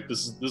Kombat, right?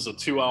 This is a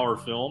 2-hour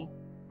film.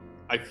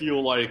 I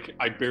feel like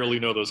I barely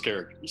know those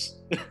characters.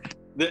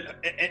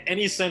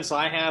 Any sense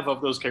I have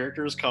of those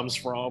characters comes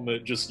from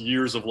just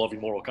years of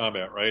loving Mortal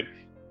Kombat, right?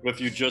 If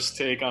you just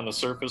take on the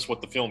surface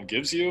what the film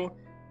gives you,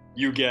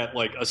 you get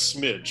like a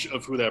smidge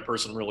of who that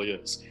person really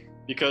is.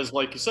 Because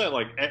like you said,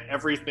 like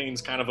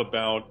everything's kind of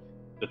about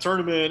the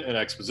tournament and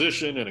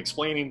exposition and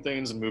explaining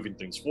things and moving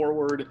things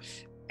forward.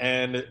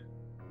 And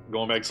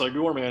going back to Psycho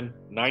Goreman,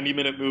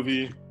 90-minute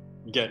movie,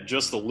 you get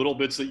just the little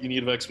bits that you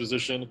need of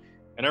exposition,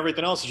 and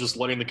everything else is just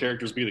letting the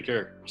characters be the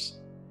characters.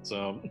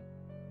 So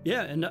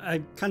yeah, and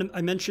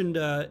I mentioned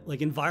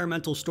like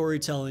environmental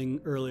storytelling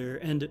earlier,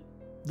 and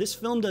this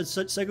film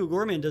Psycho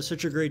Goreman does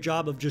such a great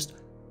job of just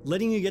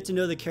letting you get to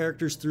know the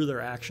characters through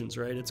their actions,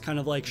 right? It's kind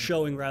of like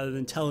showing rather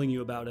than telling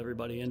you about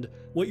everybody, and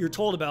what you're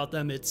told about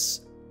them,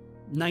 it's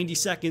 90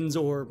 seconds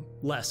or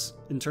less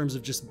in terms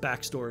of just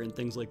backstory and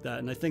things like that.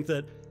 And I think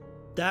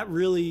that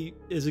really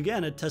is,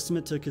 again, a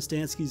testament to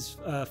Kostanski's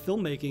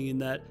filmmaking, in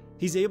that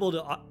he's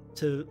able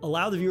to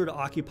allow the viewer to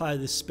occupy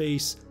this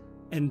space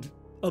and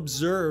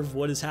observe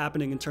what is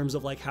happening in terms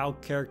of like how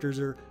characters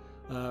are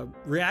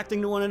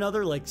reacting to one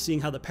another, like seeing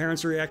how the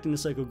parents are reacting to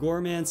Psycho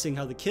Goreman, seeing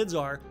how the kids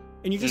are,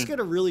 and you just get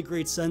a really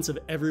great sense of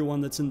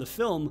everyone that's in the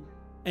film.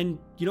 And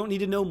you don't need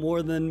to know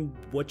more than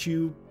what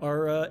you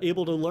are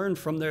able to learn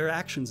from their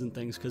actions and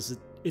things, because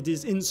it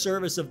is in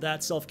service of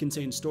that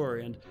self-contained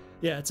story. And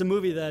yeah, it's a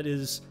movie that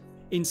is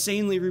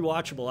insanely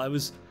rewatchable. I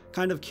was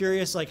kind of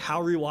curious like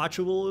how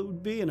rewatchable it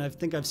would be, and I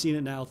think I've seen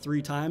it now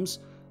 3 times,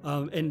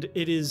 and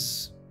it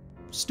is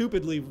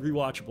stupidly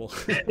rewatchable.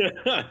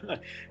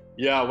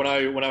 Yeah, when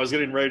I was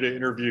getting ready to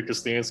interview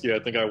Kostanski,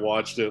 I think I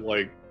watched it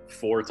like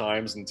 4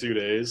 times in 2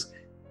 days.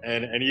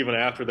 And even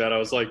after that, I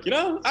was like, you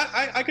know,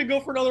 I could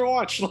go for another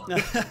watch.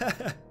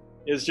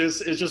 it's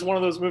just one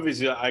of those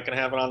movies. Yeah, I can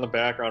have it on the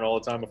background all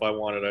the time if I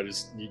want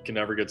it. You can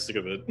never get sick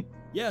of it.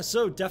 Yeah,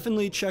 so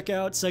definitely check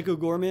out Psycho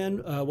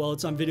Goreman while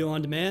it's on video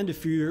on demand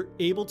if you're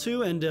able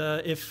to, and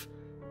if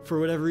for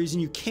whatever reason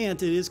you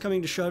can't, it is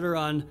coming to Shudder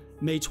on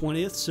May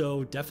 20th,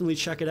 so definitely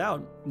check it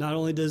out. Not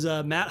only does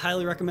Matt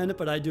highly recommend it,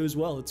 but I do as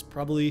well. It's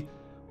probably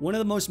one of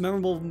the most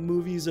memorable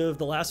movies of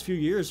the last few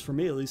years, for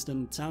me at least,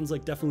 and it sounds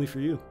like definitely for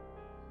you.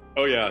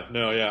 Oh yeah,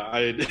 no, yeah.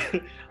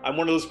 I'm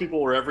one of those people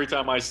where every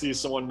time I see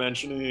someone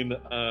mentioning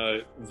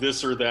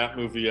this or that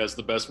movie as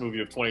the best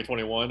movie of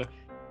 2021,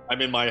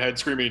 I'm in my head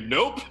screaming,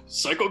 "Nope,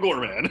 Psycho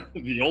Goreman,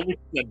 the only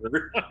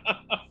contender."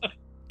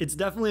 It's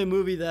definitely a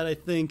movie that I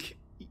think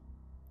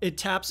it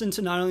taps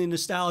into not only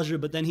nostalgia,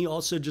 but then he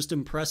also just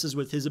impresses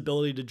with his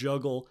ability to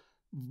juggle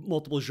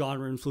multiple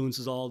genre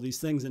influences, all of these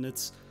things, and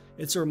it's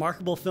a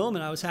remarkable film.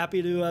 And I was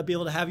happy to be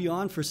able to have you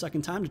on for a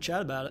second time to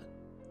chat about it.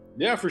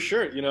 Yeah, for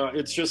sure. You know,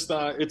 it's just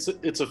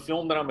it's a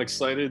film that I'm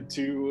excited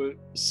to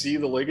see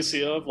the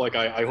legacy of. Like,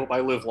 I hope I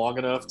live long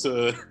enough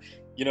to,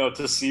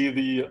 to see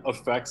the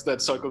effects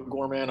that Psycho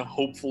Goreman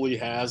hopefully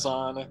has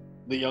on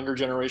the younger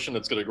generation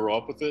that's going to grow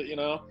up with it.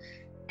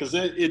 Because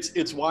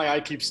it's why I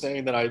keep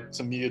saying that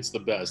to me it's the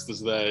best. Is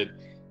that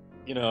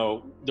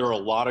there are a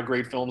lot of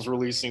great films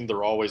releasing.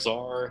 There always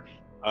are,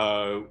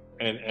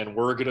 and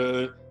we're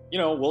gonna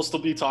we'll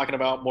still be talking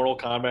about Mortal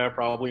Kombat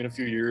probably in a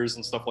few years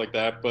and stuff like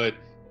that, but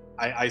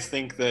I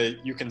think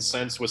that you can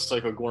sense with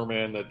Psycho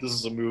Goreman that this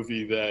is a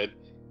movie that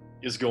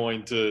is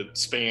going to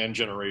span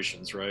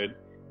generations, right?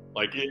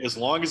 Like, as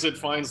long as it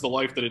finds the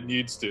life that it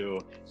needs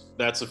to,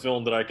 that's a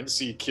film that I can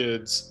see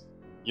kids,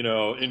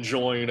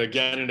 enjoying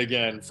again and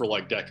again for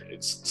like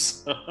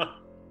decades.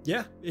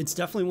 Yeah, it's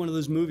definitely one of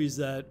those movies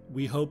that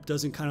we hope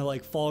doesn't kind of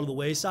like fall to the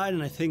wayside.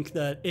 And I think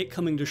that it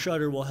coming to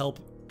Shudder will help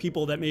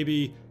people that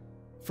maybe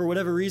for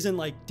whatever reason,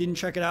 like didn't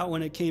check it out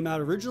when it came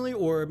out originally,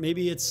 or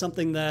maybe it's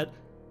something that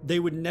they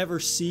would never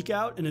seek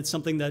out, and it's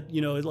something that,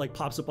 it like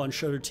pops up on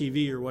Shudder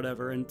TV or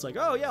whatever, and it's like,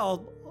 oh yeah,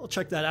 I'll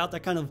check that out.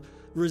 That kind of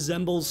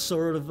resembles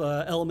sort of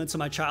elements of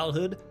my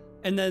childhood,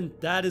 and then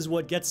that is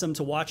what gets them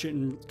to watch it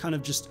and kind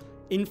of just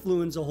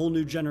influence a whole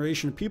new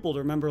generation of people to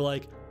remember,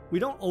 like, we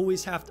don't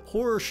always have to,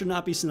 horror should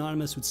not be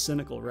synonymous with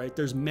cynical, right?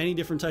 There's many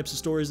different types of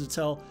stories to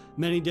tell,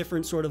 many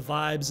different sort of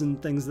vibes and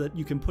things that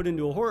you can put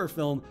into a horror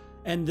film,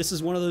 and this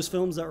is one of those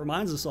films that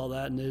reminds us all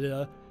that, and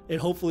it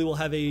hopefully will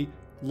have a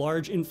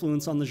large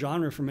influence on the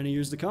genre for many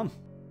years to come.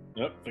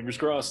 Yep, fingers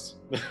crossed.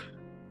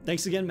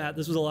 Thanks again, Matt.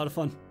 This was a lot of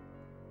fun.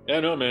 Yeah,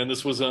 no, man,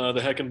 this was the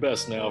heckin'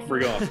 best. Now,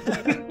 frig off.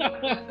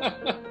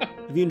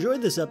 If you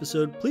enjoyed this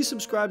episode, please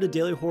subscribe to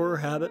Daily Horror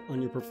Habit on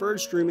your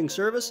preferred streaming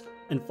service,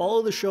 and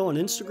follow the show on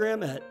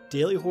Instagram at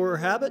Daily Horror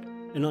Habit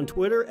and on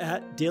Twitter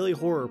at Daily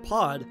Horror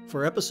Pod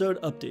for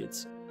episode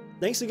updates.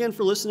 Thanks again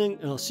for listening,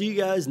 and I'll see you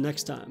guys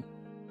next time.